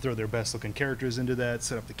throw their best looking characters into that,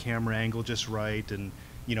 set up the camera angle just right, and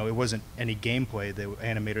it wasn't any gameplay. The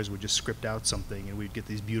animators would just script out something, and we'd get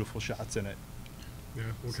these beautiful shots in it. Yeah,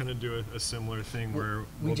 we'll kind of do a similar thing where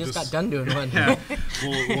we just got done doing one. Yeah,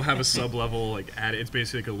 we'll have a sub level like it's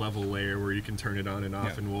basically like a level layer where you can turn it on and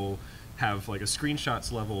off, and we'll have like a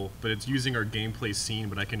screenshots level, but it's using our gameplay scene,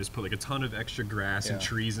 but I can just put like a ton of extra grass and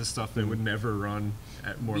trees and stuff that would never run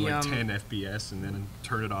at more like 10 FPS, and then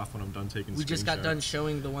turn it off when I'm done taking screenshots. We just got done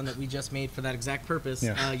showing the one that we just made for that exact purpose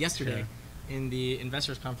yesterday in the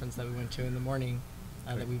investors conference that we went to in the morning.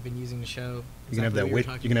 That we've been using to show. You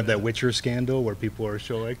can have that Witcher scandal where people are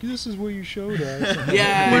like, this is what you showed us.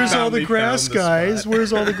 Yeah. Where's all the grass, guys?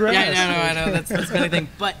 Where's all the grass? Yeah, I know. That's the kind of thing.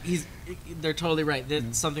 But they're totally right.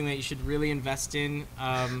 That's something that you should really invest in.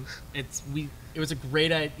 It was a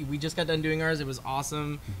great idea. We just got done doing ours. It was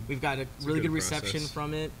awesome. We've got a really good reception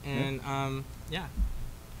from it, and yeah.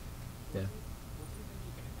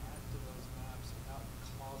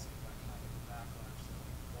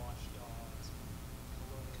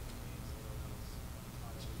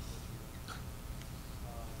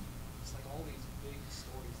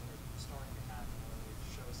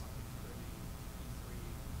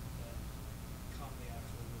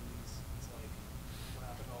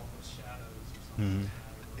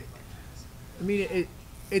 I mean,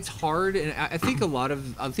 it's hard, and I think a lot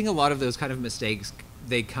of those kind of mistakes,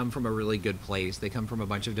 they come from a really good place. They come from a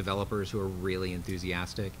bunch of developers who are really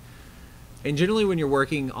enthusiastic. And generally, when you're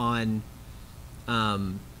working on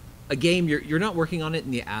a game, you're not working on it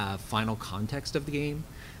in the final context of the game.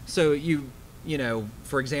 So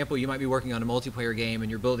for example, you might be working on a multiplayer game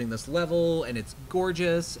and you're building this level and it's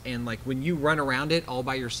gorgeous, and like when you run around it all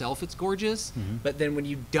by yourself, it's gorgeous. But then when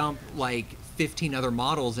you dump like 15 other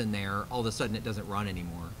models in there, all of a sudden it doesn't run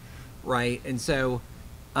anymore, right? And so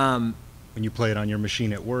when you play it on your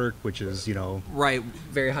machine at work, which is right,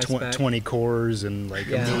 very high spec, 20 cores and like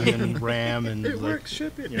a million RAM and it works,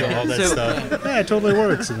 ship it, all that stuff. Yeah, it totally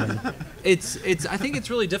works. And then it's I think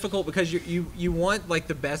it's really difficult because you want like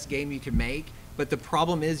the best game you can make, but the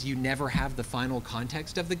problem is you never have the final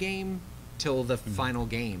context of the game till the final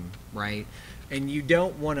game, right? And you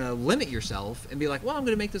don't want to limit yourself and be like, well, I'm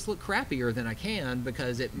going to make this look crappier than I can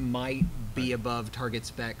because it might be above target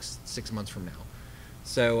specs 6 months from now.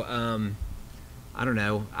 So I don't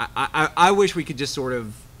know. I wish we could just sort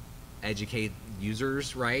of educate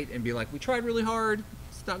users, right, and be like, we tried really hard.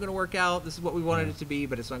 It's not going to work out. This is what we wanted it to be,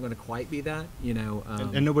 but it's not going to quite be that.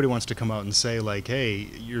 And nobody wants to come out and say like, hey,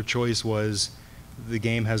 your choice was the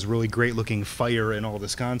game has really great looking fire in all the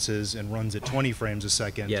sconces and runs at 20 frames a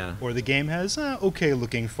second, or the game has okay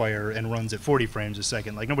looking fire and runs at 40 frames a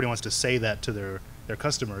second. Like, nobody wants to say that to their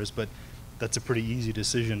customers, but that's a pretty easy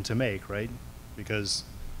decision to make, right? Because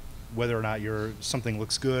whether or not something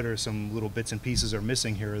looks good or some little bits and pieces are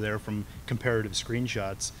missing here or there from comparative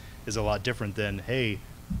screenshots is a lot different than, hey,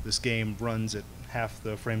 this game runs at half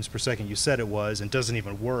the frames per second you said it was and doesn't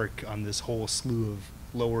even work on this whole slew of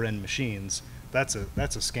lower end machines. That's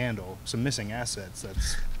a scandal. Some missing assets.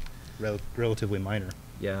 That's relatively minor.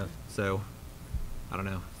 Yeah. So I don't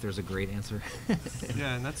know if there's a great answer.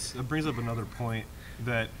 Yeah, and that brings up another point,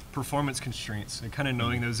 that performance constraints and kind of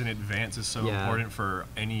knowing those in advance is so important for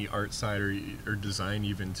any art side or design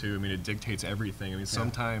even too. I mean, it dictates everything. I mean,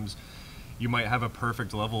 sometimes you might have a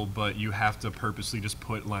perfect level, but you have to purposely just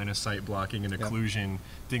put line of sight blocking and occlusion,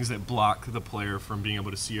 things that block the player from being able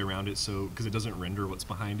to see around it, so because it doesn't render what's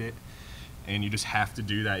behind it. And you just have to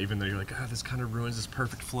do that, even though you're like, this kind of ruins this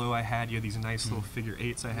perfect flow I had. You have these nice little figure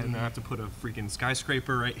eights I had, and I have to put a freaking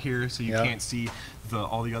skyscraper right here so you can't see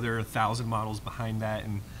all the other 1,000 models behind that.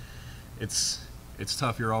 And it's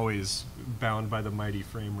tough. You're always bound by the mighty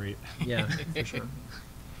frame rate. Yeah, for sure.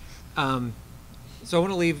 So I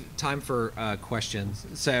want to leave time for questions.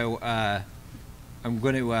 So I'm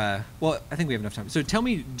going to, well, I think we have enough time. So tell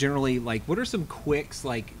me generally, like, what are some quicks,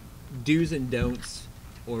 like, do's and don'ts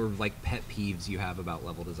or, like, pet peeves you have about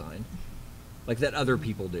level design? Like, that other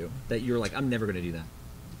people do, that you're like, I'm never going to do that.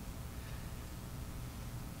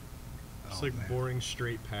 It's like boring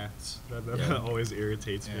straight paths. That always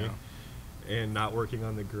irritates me. And not working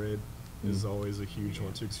on the grid is always a huge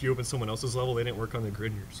one, too. Because if you open someone else's level, they didn't work on the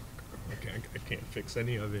grid, and you're just like, okay, I can't fix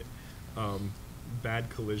any of it.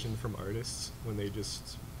 Bad collision from artists when they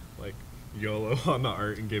just like YOLO on the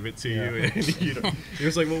art and give it to you, and you're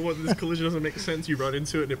just like, well, this collision doesn't make sense. You run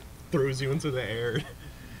into it and it throws you into the air.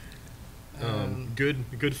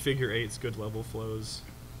 Good figure eights, good level flows,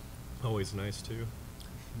 always nice too.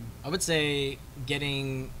 I would say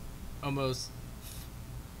getting almost,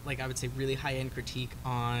 like, I would say really high-end critique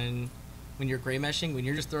on when you're gray meshing, when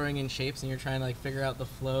you're just throwing in shapes and you're trying to, like, figure out the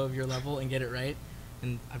flow of your level and get it right.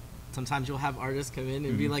 And sometimes you'll have artists come in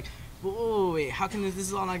and be like, whoa, wait, how can this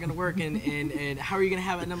is all not going to work, and how are you going to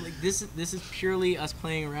have it? And I'm like, this is purely us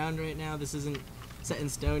playing around right now. This isn't set in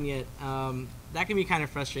stone yet. That can be kind of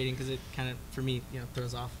frustrating because it kind of, for me,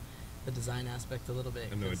 throws off the design aspect a little bit.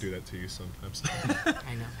 I know I do that to you sometimes.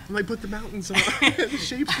 I know. I'm like, put the mountains on, the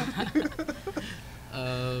shapes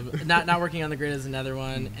on. Not working on the grid is another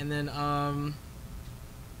one, and then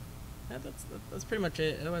that's pretty much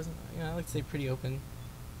it. Otherwise, I like to stay pretty open.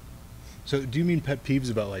 So do you mean pet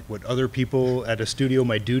peeves about, like, what other people at a studio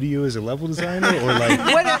might do to you as a level designer, or like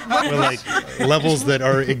levels that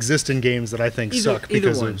exist in games that I think suck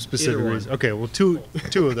because of specific reasons? Okay, well, two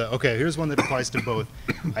of them. Okay, here's one that applies to both.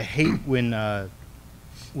 I hate when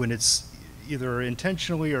it's either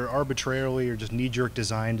intentionally or arbitrarily or just knee-jerk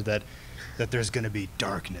designed that there's going to be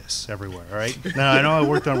darkness everywhere, all right? Now, I know I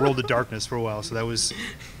worked on World of Darkness for a while, so that was,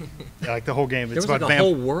 like, the whole game. There was like a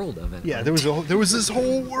whole world of it. Yeah, right? there was this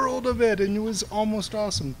whole world of it, and it was almost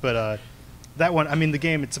awesome. But that one, I mean, the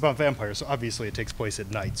game, it's about vampires, so obviously it takes place at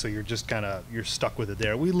night, so you're just you're stuck with it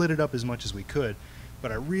there. We lit it up as much as we could,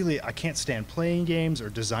 but I can't stand playing games or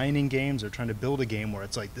designing games or trying to build a game where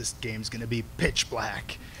it's like, this game's going to be pitch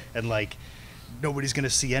black, and, like, nobody's gonna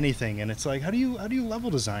see anything, and it's like, how do you level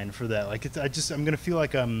design for that? Like, I'm gonna feel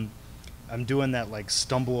like I'm doing that, like,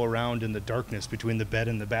 stumble around in the darkness between the bed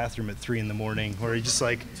and the bathroom at 3 in the morning, where you're just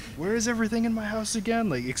like, where is everything in my house again?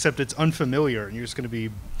 Like, except it's unfamiliar, and you're just gonna be,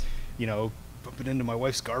 bumping into my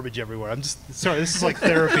wife's garbage everywhere. I'm just sorry. This is like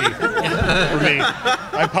therapy for me.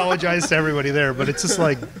 I apologize to everybody there, but it's just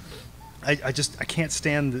like, I can't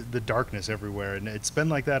stand the darkness everywhere, and it's been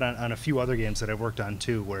like that on a few other games that I've worked on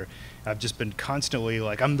too, where I've just been constantly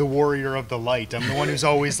like, I'm the warrior of the light. I'm the one who's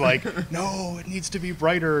always like, no, it needs to be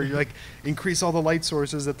brighter. You, like, increase all the light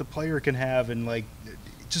sources that the player can have, and, like,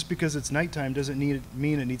 just because it's nighttime doesn't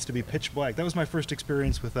mean it needs to be pitch black. That was my first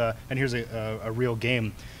experience with and here's a real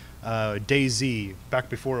game, DayZ. Back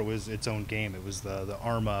before it was its own game, it was the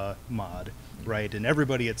Arma mod. Right, and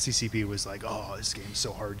everybody at CCP was like, oh, this game's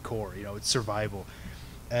so hardcore, it's survival.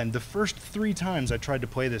 And the first 3 times I tried to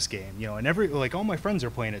play this game, and all my friends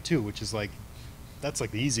are playing it too, which is like, that's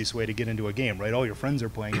like the easiest way to get into a game, right? All your friends are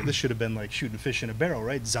playing it. This should have been like shooting fish in a barrel,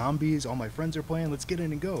 right? Zombies, all my friends are playing, let's get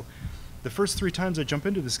in and go. The first 3 times I jump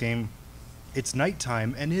into this game, it's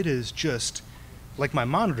nighttime, and it is just like my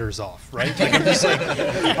monitor's off, right? Like, I'm just like,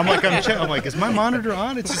 I'm like, is my monitor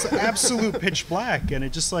on? It's just absolute pitch black, and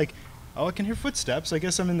it just like, oh, I can hear footsteps. I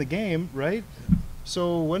guess I'm in the game, right?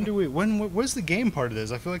 So where's the game part of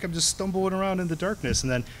this? I feel like I'm just stumbling around in the darkness,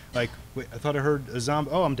 and then, like, wait, I thought I heard a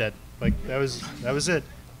zombie. Oh, I'm dead. Like, that was it.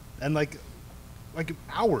 And like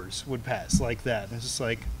hours would pass like that. And it's just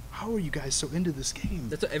like, how are you guys so into this game?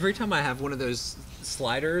 That's every time I have one of those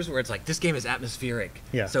sliders where it's like, this game is atmospheric.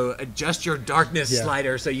 Yeah. So adjust your darkness Yeah.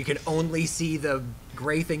 slider so you can only see the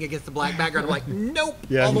gray thing against the black background. I'm like, nope,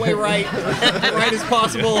 Yeah. all the way right, right as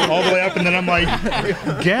possible. All the way up, and then I'm like,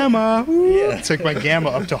 gamma. Yeah. Take my gamma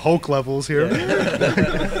up to Hulk levels here.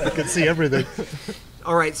 I can see everything.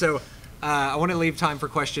 All right, so I want to leave time for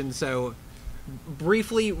questions. So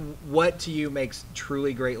briefly, what to you makes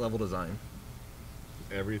truly great level design?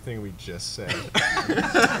 Everything we just said.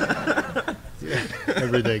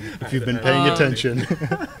 Everything. If you've been paying attention.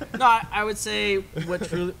 No, I would say what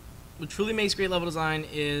truly makes great level design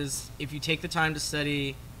is if you take the time to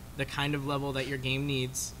study the kind of level that your game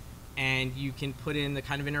needs, and you can put in the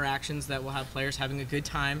kind of interactions that will have players having a good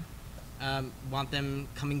time, want them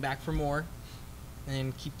coming back for more,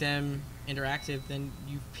 and keep them interactive, then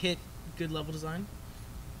you've hit good level design.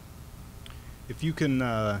 If you can,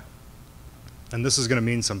 and this is going to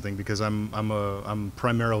mean something because I'm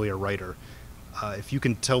primarily a writer. If you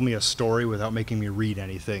can tell me a story without making me read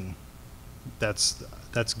anything, that's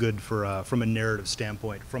good for from a narrative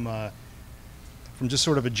standpoint. From just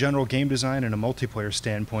sort of a general game design and a multiplayer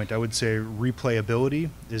standpoint, I would say replayability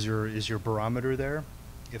is your barometer there.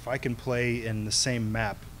 If I can play in the same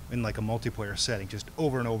map in like a multiplayer setting just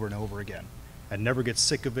over and over and over again, and never get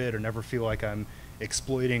sick of it or never feel like I'm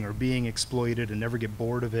exploiting or being exploited and never get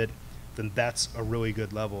bored of it, then that's a really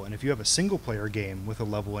good level. And if you have a single player game with a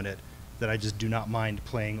level in it that I just do not mind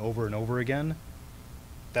playing over and over again,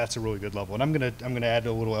 that's a really good level. And I'm gonna add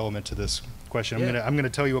a little element to this question. Yeah. I'm gonna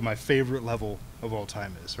tell you what my favorite level of all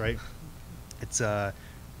time is, right? It's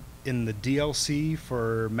in the DLC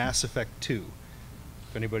for Mass Effect 2.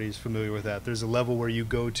 If anybody's familiar with that, there's a level where you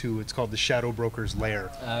go to, it's called the Shadow Broker's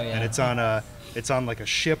Lair. Oh, yeah. And it's on like a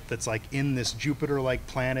ship that's like in this Jupiter-like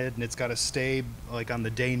planet, and it's got to stay like on the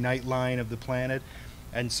day-night line of the planet.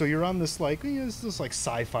 And so you're on this like, it's this like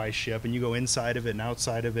sci-fi ship, and you go inside of it and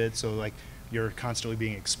outside of it, so like you're constantly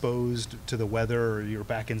being exposed to the weather, or you're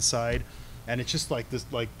back inside. And it's just like this,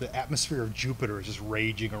 like the atmosphere of Jupiter is just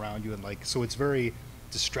raging around you, and like, so it's very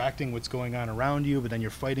distracting what's going on around you, but then you're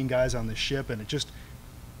fighting guys on the ship, and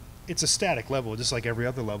it's a static level, just like every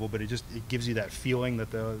other level, but it gives you that feeling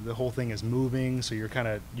that the whole thing is moving, so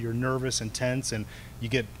you're nervous and tense, and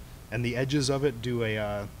the edges of it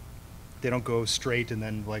they don't go straight and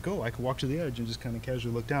then like, oh, I can walk to the edge and just kind of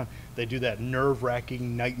casually look down. They do that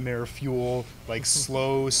nerve-wracking nightmare fuel, like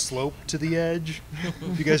slow slope to the edge.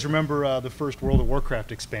 If you guys remember the first World of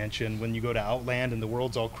Warcraft expansion, when you go to Outland and the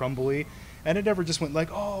world's all crumbly, and it never just went like,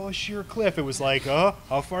 oh, a sheer cliff. It was like, oh,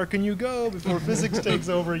 how far can you go before physics takes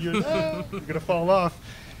over? You're going to fall off.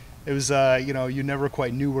 It was, you never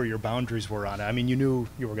quite knew where your boundaries were on it. I mean, you knew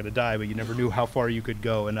you were going to die, but you never knew how far you could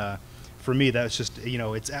go. And for me, that's just,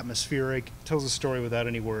 it's atmospheric, tells a story without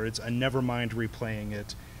any words. I never mind replaying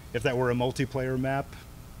it. If that were a multiplayer map,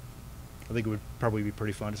 I think it would probably be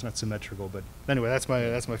pretty fun. It's not symmetrical, but anyway, that's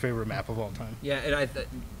my favorite map of all time. Yeah,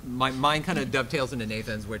 and mine kind of dovetails into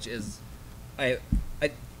Nathan's, which is, I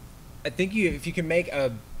think if you can make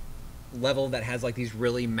a level that has like these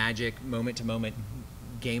really magic moment-to-moment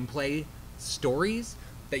gameplay stories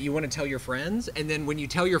that you want to tell your friends, and then when you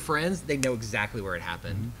tell your friends, they know exactly where it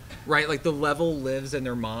happened, right? Like the level lives in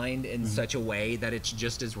their mind in such a way that it's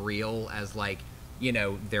just as real as like,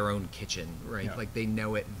 their own kitchen, right? Yeah. Like they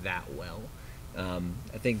know it that well.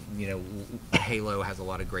 I think, Halo has a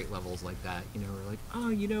lot of great levels like that, we're like, oh,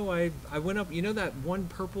 I went up, that one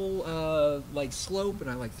purple, like slope, and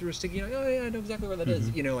I like threw a sticky, oh yeah, I know exactly where that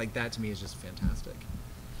is. Like that to me is just fantastic.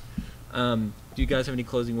 Do you guys have any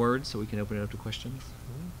closing words so we can open it up to questions?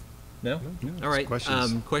 No? No, All right.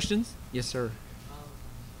 questions. Questions? Yes, sir.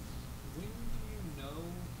 When do you know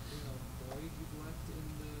void you've left in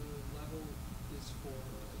the level is for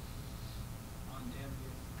on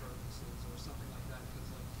ambient purposes or something like that? Because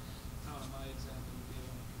kind of my example would be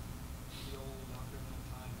the old Ocarina of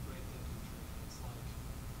Time Great Deadly Tree. It's like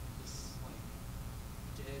this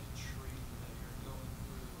dead tree that you're going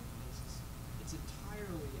through, and it's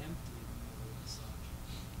entirely empty in the middle and such.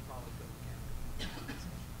 Probably could have counted and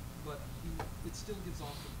such. But it still gives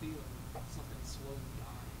off the feeling of something slowly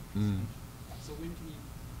dying. So when can you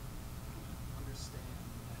understand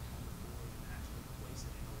that kind of void and actually place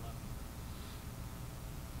it in a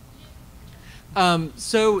level?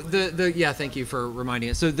 So yeah, thank you for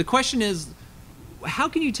reminding us. So the question is, how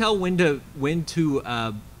can you tell when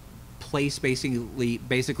to place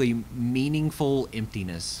basically meaningful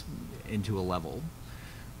emptiness into a level?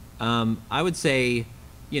 I would say,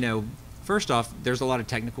 first off, there's a lot of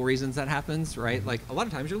technical reasons that happens, right? Like a lot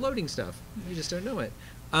of times you're loading stuff, you just don't know it.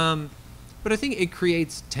 But I think it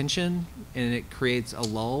creates tension and it creates a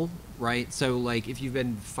lull, right? So like if you've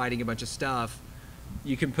been fighting a bunch of stuff,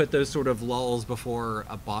 you can put those sort of lulls before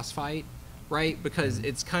a boss fight, right? Because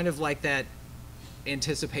it's kind of like that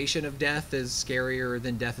anticipation of death is scarier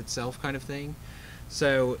than death itself kind of thing.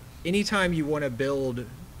 So anytime you want to build,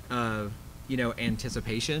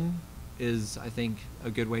 anticipation is, I think, a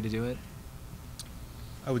good way to do it.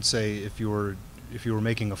 I would say if you were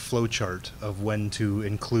making a flow chart of when to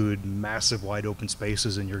include massive wide open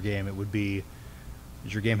spaces in your game, it would be,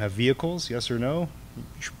 does your game have vehicles, yes or no?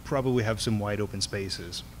 You should probably have some wide open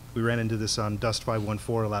spaces. We ran into this on Dust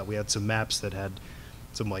 514 a lot. We had some maps that had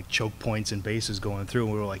some like choke points and bases going through,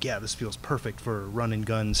 and we were like, yeah, this feels perfect for run and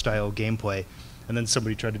gun style gameplay. And then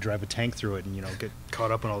somebody tried to drive a tank through it and, get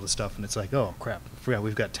caught up in all this stuff, and it's like, oh crap, I forgot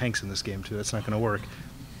we've got tanks in this game too. That's not going to work.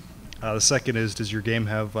 The second is, does your game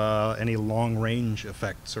have any long-range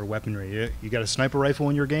effects or weaponry? You got a sniper rifle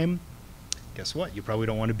in your game? Guess what? You probably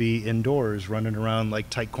don't want to be indoors running around like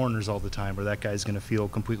tight corners all the time, or that guy's going to feel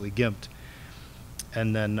completely gimped.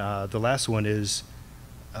 And then the last one is,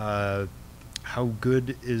 how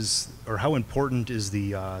good is, or how important is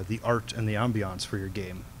the art and the ambiance for your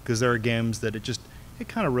game? Because there are games that it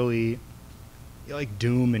kind of really, like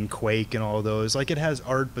Doom and Quake and all of those, like it has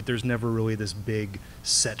art, but there's never really this big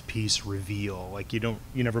set piece reveal. Like you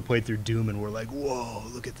never played through Doom and were like, whoa,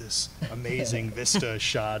 look at this amazing vista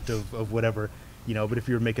shot of whatever, But if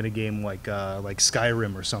you're making a game like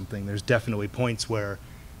Skyrim or something, there's definitely points where,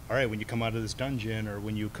 all right, when you come out of this dungeon or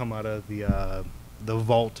when you come out of the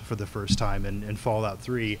vault for the first time in Fallout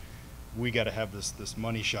 3, we got to have this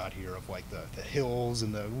money shot here of like the hills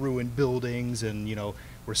and the ruined buildings, and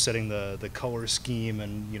we're setting the color scheme,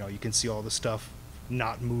 and you can see all the stuff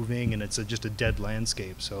not moving, and it's just a dead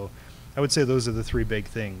landscape. So I would say those are the three big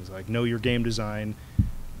things: like know your game design,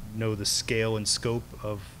 know the scale and scope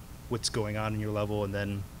of what's going on in your level, and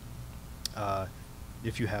then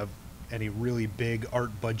if you have any really big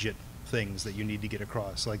art budget things that you need to get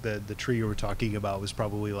across. Like the tree you were talking about was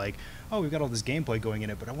probably like, oh, we've got all this gameplay going in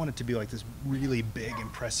it, but I want it to be like this really big,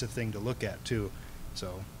 impressive thing to look at too.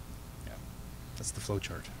 So, yeah, that's the flow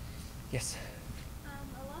chart. Yes. A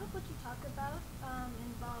lot of what you talked about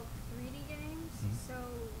involve 3D games. Mm-hmm. So,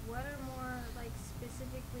 what are more like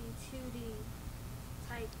specifically 2D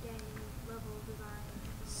type game level design?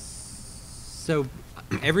 So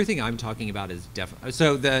everything I'm talking about is definitely.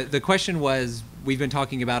 So the question was, we've been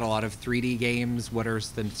talking about a lot of 3D games. What are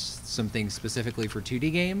some things specifically for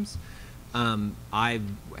 2D games? I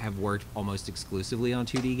have worked almost exclusively on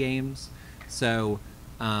 2D games. So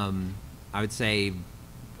I would say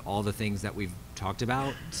all the things that we've talked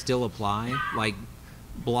about still apply. Like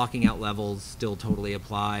blocking out levels still totally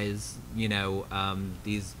applies.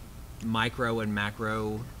 These micro and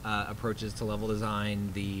macro approaches to level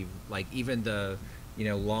design, even the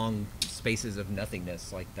long spaces of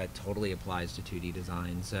nothingness, like that totally applies to 2D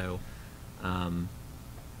design. So I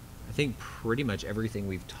think pretty much everything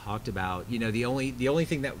we've talked about, the only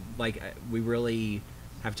thing that we really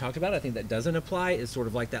have talked about, I think that doesn't apply, is sort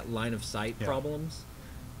of like that line of sight problems,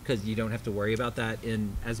 because you don't have to worry about that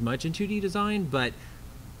in as much in 2D design, but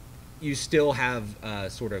you still have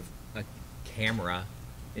sort of a camera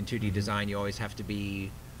in 2D design. You always have to be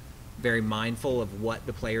very mindful of what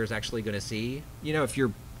the player is actually going to see. If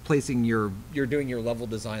you're doing your level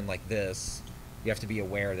design like this, you have to be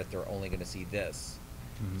aware that they're only going to see this.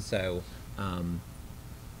 Mm-hmm. So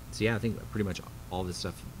yeah, I think pretty much all this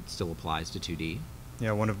stuff still applies to 2D.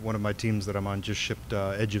 Yeah, one of my teams that I'm on just shipped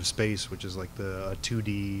Edge of Space, which is like the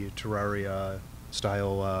 2D Terraria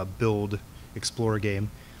style build explore game.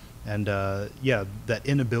 And that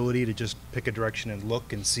inability to just pick a direction and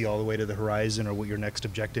look and see all the way to the horizon or what your next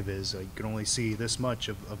objective is. You can only see this much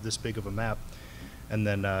of this big of a map. And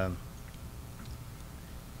then the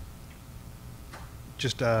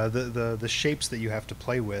shapes that you have to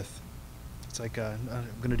play with. It's like I'm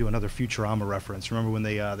going to do another Futurama reference. Remember when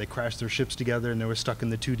they crashed their ships together and they were stuck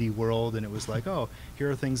in the 2D world, and it was like, oh,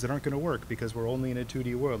 here are things that aren't going to work because we're only in a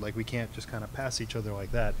 2D world. Like we can't just kind of pass each other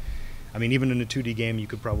like that. I mean, even in a 2D game, you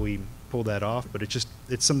could probably pull that off, but it's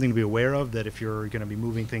something to be aware of, that if you're going to be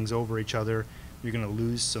moving things over each other, you're going to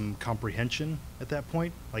lose some comprehension at that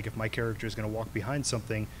point. Like if my character is going to walk behind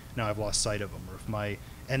something, now I've lost sight of them. Or if my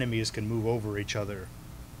enemies can move over each other,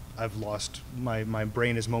 I've lost, my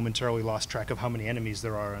brain has momentarily lost track of how many enemies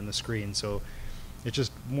there are on the screen. So it's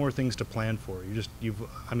just more things to plan for.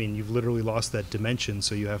 You've literally lost that dimension,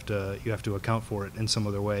 so you have to account for it in some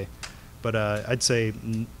other way. But I'd say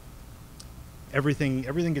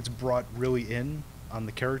everything gets brought really in on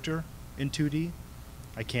the character in 2D.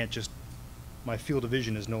 I can't just, my field of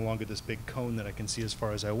vision is no longer this big cone that I can see as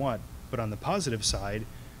far as I want. But on the positive side,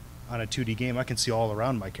 on a 2D game, I can see all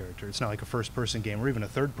around my character. It's not like a first-person game or even a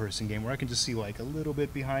third-person game where I can just see like a little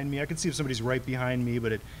bit behind me. I can see if somebody's right behind me,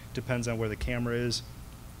 but it depends on where the camera is.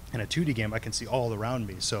 In a 2D game, I can see all around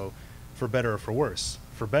me. So for better or for worse.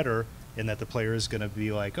 For better, in that the player is going to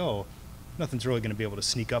be like, oh, nothing's really going to be able to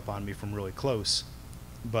sneak up on me from really close.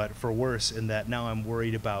 But for worse, in that now I'm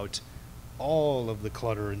worried about all of the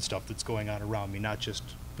clutter and stuff that's going on around me, not just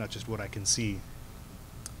what I can see.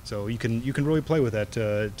 So you can really play with that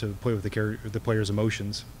to play with the player's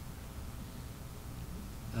emotions.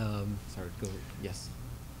 Sorry, go. Yes.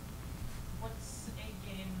 What's a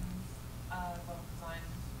game level design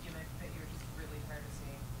gimmick that you're just really tired of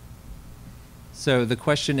seeing? So the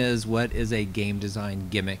question is, what is a game design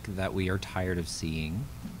gimmick that we are tired of seeing?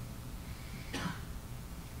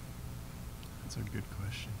 That's a good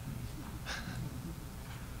question.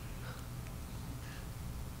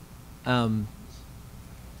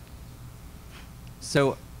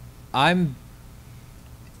 So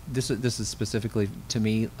this is specifically to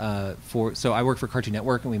me so I work for Cartoon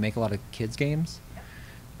Network and we make a lot of kids games,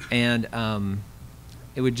 and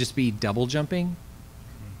it would just be double jumping.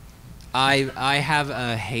 I have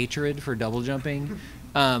a hatred for double jumping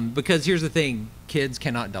because here's the thing: kids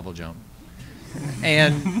cannot double jump,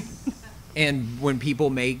 and when people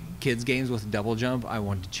make kids games with double jump, I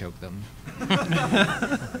want to choke them.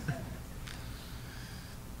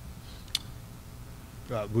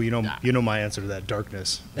 Well, you know my answer to that: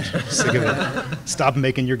 darkness. Sick of it. Stop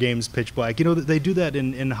making your games pitch black. You know, they do that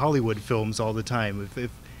in Hollywood films all the time.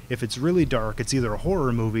 If it's really dark, it's either a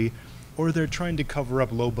horror movie or they're trying to cover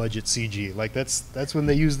up low budget CG. Like that's when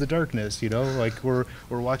they use the darkness. You know, like we're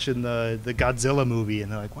watching the Godzilla movie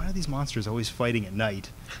and they're like, why are these monsters always fighting at night?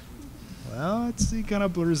 Well, it kind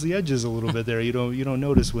of blurs the edges a little bit there. You don't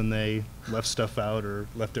notice when they left stuff out or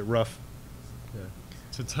left it rough. Yeah.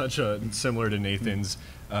 To touch similar to Nathan's,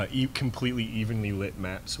 completely evenly lit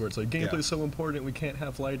maps where it's like, gameplay is so important, we can't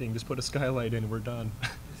have lighting, just put a skylight in, we're done.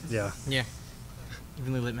 Yeah. Yeah.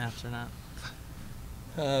 Evenly lit maps or not.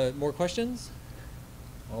 More questions?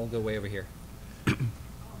 I'll go way over here. What are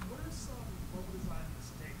some level design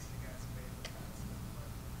mistakes you guys have made in the past?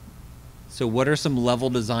 So what are some level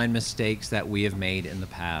design mistakes that we have made in the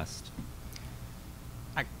past?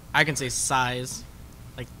 I can say size,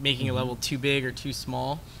 like making a level too big or too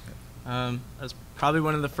small. That's probably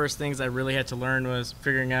one of the first things I really had to learn, was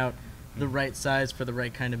figuring out the right size for the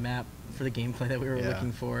right kind of map for the gameplay that we were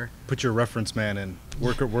looking for. Put your reference man in.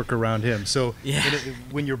 Work around him. So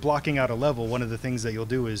when you're blocking out a level, one of the things that you'll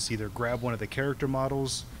do is either grab one of the character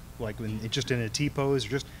models, like just in a T-pose, or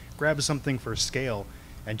just grab something for scale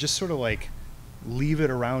and just sort of like leave it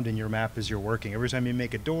around in your map as you're working. Every time you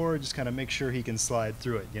make a door, just kind of make sure he can slide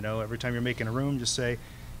through it. You know, every time you're making a room, just say,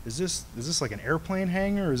 is this like an airplane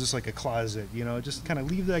hangar or is this like a closet? You know, just kind of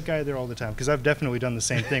leave that guy there all the time. Because I've definitely done the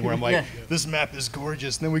same thing where I'm like, this map is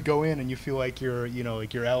gorgeous, and then we go in and you feel like you're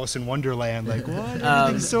Alice in Wonderland. Like, what?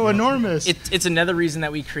 Everything's so enormous. It's another reason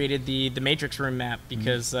that we created the Matrix room map,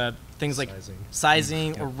 because things like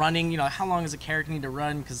sizing or running. You know, how long does a character need to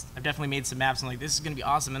run? Because I've definitely made some maps and like, this is gonna be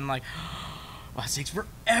awesome, and I'm like, well, it takes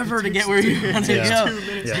forever to get where you want to go. 2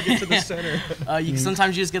 minutes to get to the center.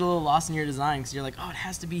 Sometimes you just get a little lost in your design because you're like, oh, it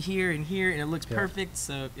has to be here and here, and it looks perfect.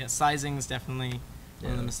 So yeah, sizing is definitely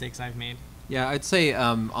one of the mistakes I've made. Yeah, I'd say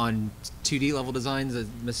on 2D level designs, a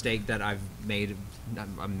mistake that I've made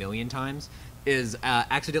a million times is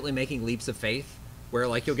accidentally making leaps of faith, where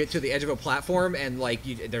like you'll get to the edge of a platform and like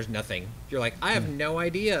there's nothing. You're like, I have no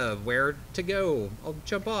idea where to go. I'll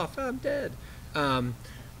jump off. I'm dead.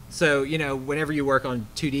 So, you know, whenever you work on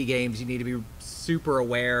 2D games, you need to be super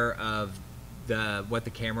aware of what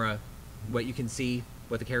you can see,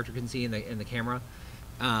 what the character can see in the camera.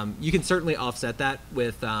 You can certainly offset that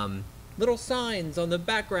with little signs on the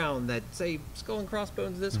background that say skull and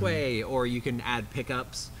crossbones this way, or you can add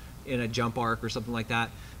pickups in a jump arc or something like that.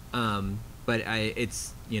 But I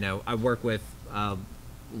work with a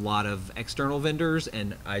lot of external vendors,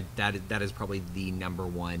 and that is probably the number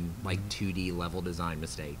one like 2D level design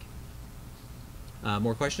mistake.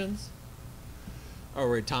 More questions? Oh,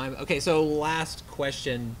 we're at time. Okay, so last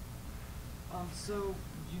question. So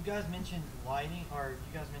you guys mentioned lighting, or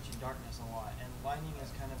you guys mentioned darkness a lot, and lighting is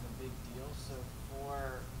kind of a big deal. So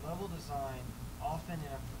for level design, often in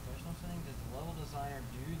a professional setting, does the level designer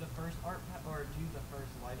do the first or do the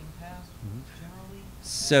first lighting pass generally?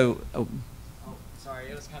 So, Oh, sorry,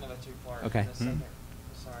 it was kind of a two-part. Okay.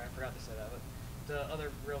 Sorry, I forgot to say that. But the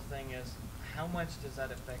other real thing is, how much does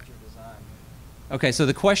that affect your design? okay, so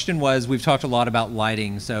the question was, we've talked a lot about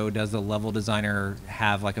lighting, so does the level designer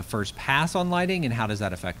have like a first pass on lighting, and how does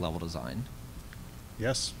that affect level design?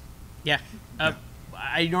 Yes. Yeah.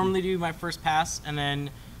 I normally do my first pass, and then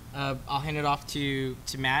I'll hand it off to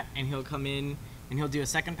Matt, and he'll come in and he'll do a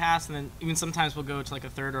second pass, and then even sometimes we'll go to like a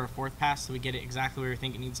third or a fourth pass so we get it exactly where we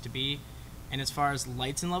think it needs to be. And as far as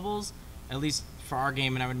lights and levels, at least for our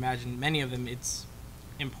game, and I would imagine many of them, it's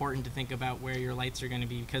important to think about where your lights are going to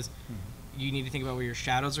be, because you need to think about where your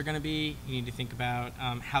shadows are going to be. You need to think about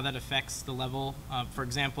how that affects the level. For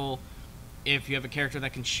example, if you have a character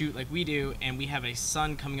that can shoot like we do, and we have a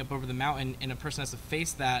sun coming up over the mountain, and a person has to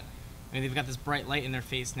face that, I mean, they've got this bright light in their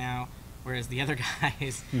face now, whereas the other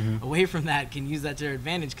guys away from that can use that to their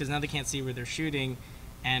advantage, because now they can't see where they're shooting.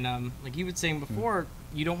 And like you were saying before,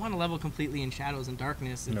 you don't want to level completely in shadows and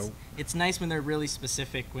darkness. It's nice when they're really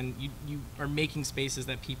specific, when you are making spaces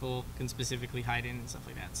that people can specifically hide in and stuff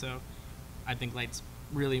like that. So I think light's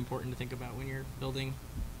really important to think about when you're building.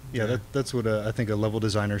 Yeah, that's what I think a level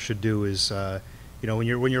designer should do is, you know,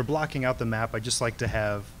 when you're blocking out the map, I just like to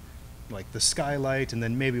have like the skylight and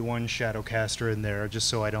then maybe one shadow caster in there, just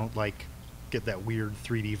so I don't like get that weird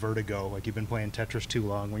 3D vertigo like you've been playing Tetris too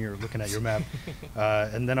long when you're looking at your map.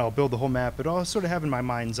 And then I'll build the whole map, but I'll sort of have in my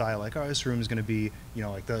mind's eye like, oh, this room is going to be, you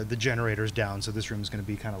know, like the generator's down, so this room is going to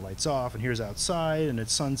be kind of lights off, and here's outside, and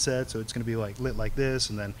it's sunset, so it's going to be like lit like this,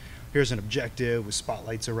 and then here's an objective with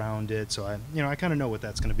spotlights around it. So I kind of know what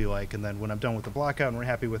that's going to be like. And then when I'm done with the blockout and we're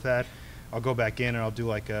happy with that, I'll go back in and I'll do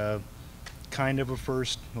like a kind of a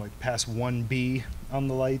first like pass 1B on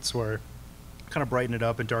the lights, where kind of brighten it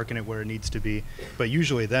up and darken it where it needs to be. But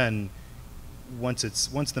usually then, once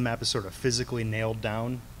the map is sort of physically nailed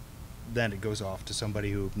down, then it goes off to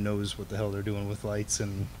somebody who knows what the hell they're doing with lights,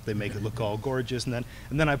 and they make it look all gorgeous, and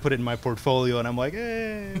then I put it in my portfolio, and I'm like,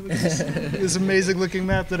 hey, look at this amazing looking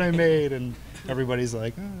map that I made, and everybody's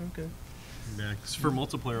like, oh, okay. Yeah, 'cause for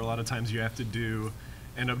multiplayer, a lot of times you have to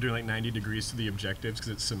end up doing like 90 degrees to the objectives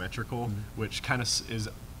because it's symmetrical, which kind of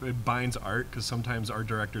it binds art, because sometimes art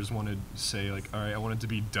directors want to say like, all right, I want it to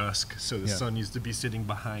be dusk, so the sun needs to be sitting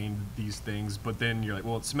behind these things, but then you're like,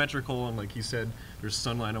 well, it's symmetrical, and like he said, there's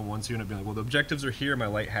sunlight on one, so you end up being like, well, the objectives are here, my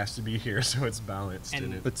light has to be here, so it's balanced.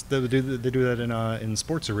 And they do that in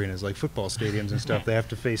sports arenas, like football stadiums and stuff. They have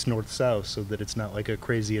to face north-south so that it's not like a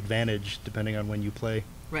crazy advantage depending on when you play.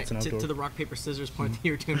 Right, to the rock, paper, scissors point that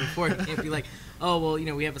you were doing before. It can't be like, oh, well, you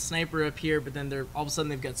know, we have a sniper up here, but then they're all of a sudden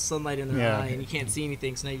they've got sunlight in their eye and you can't see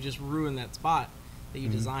anything, so now you just ruin that spot that you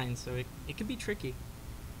designed. So it can be tricky.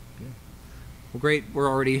 Yeah. Well, great. We're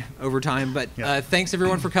already over time, but thanks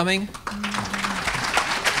everyone for coming.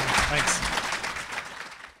 Thanks.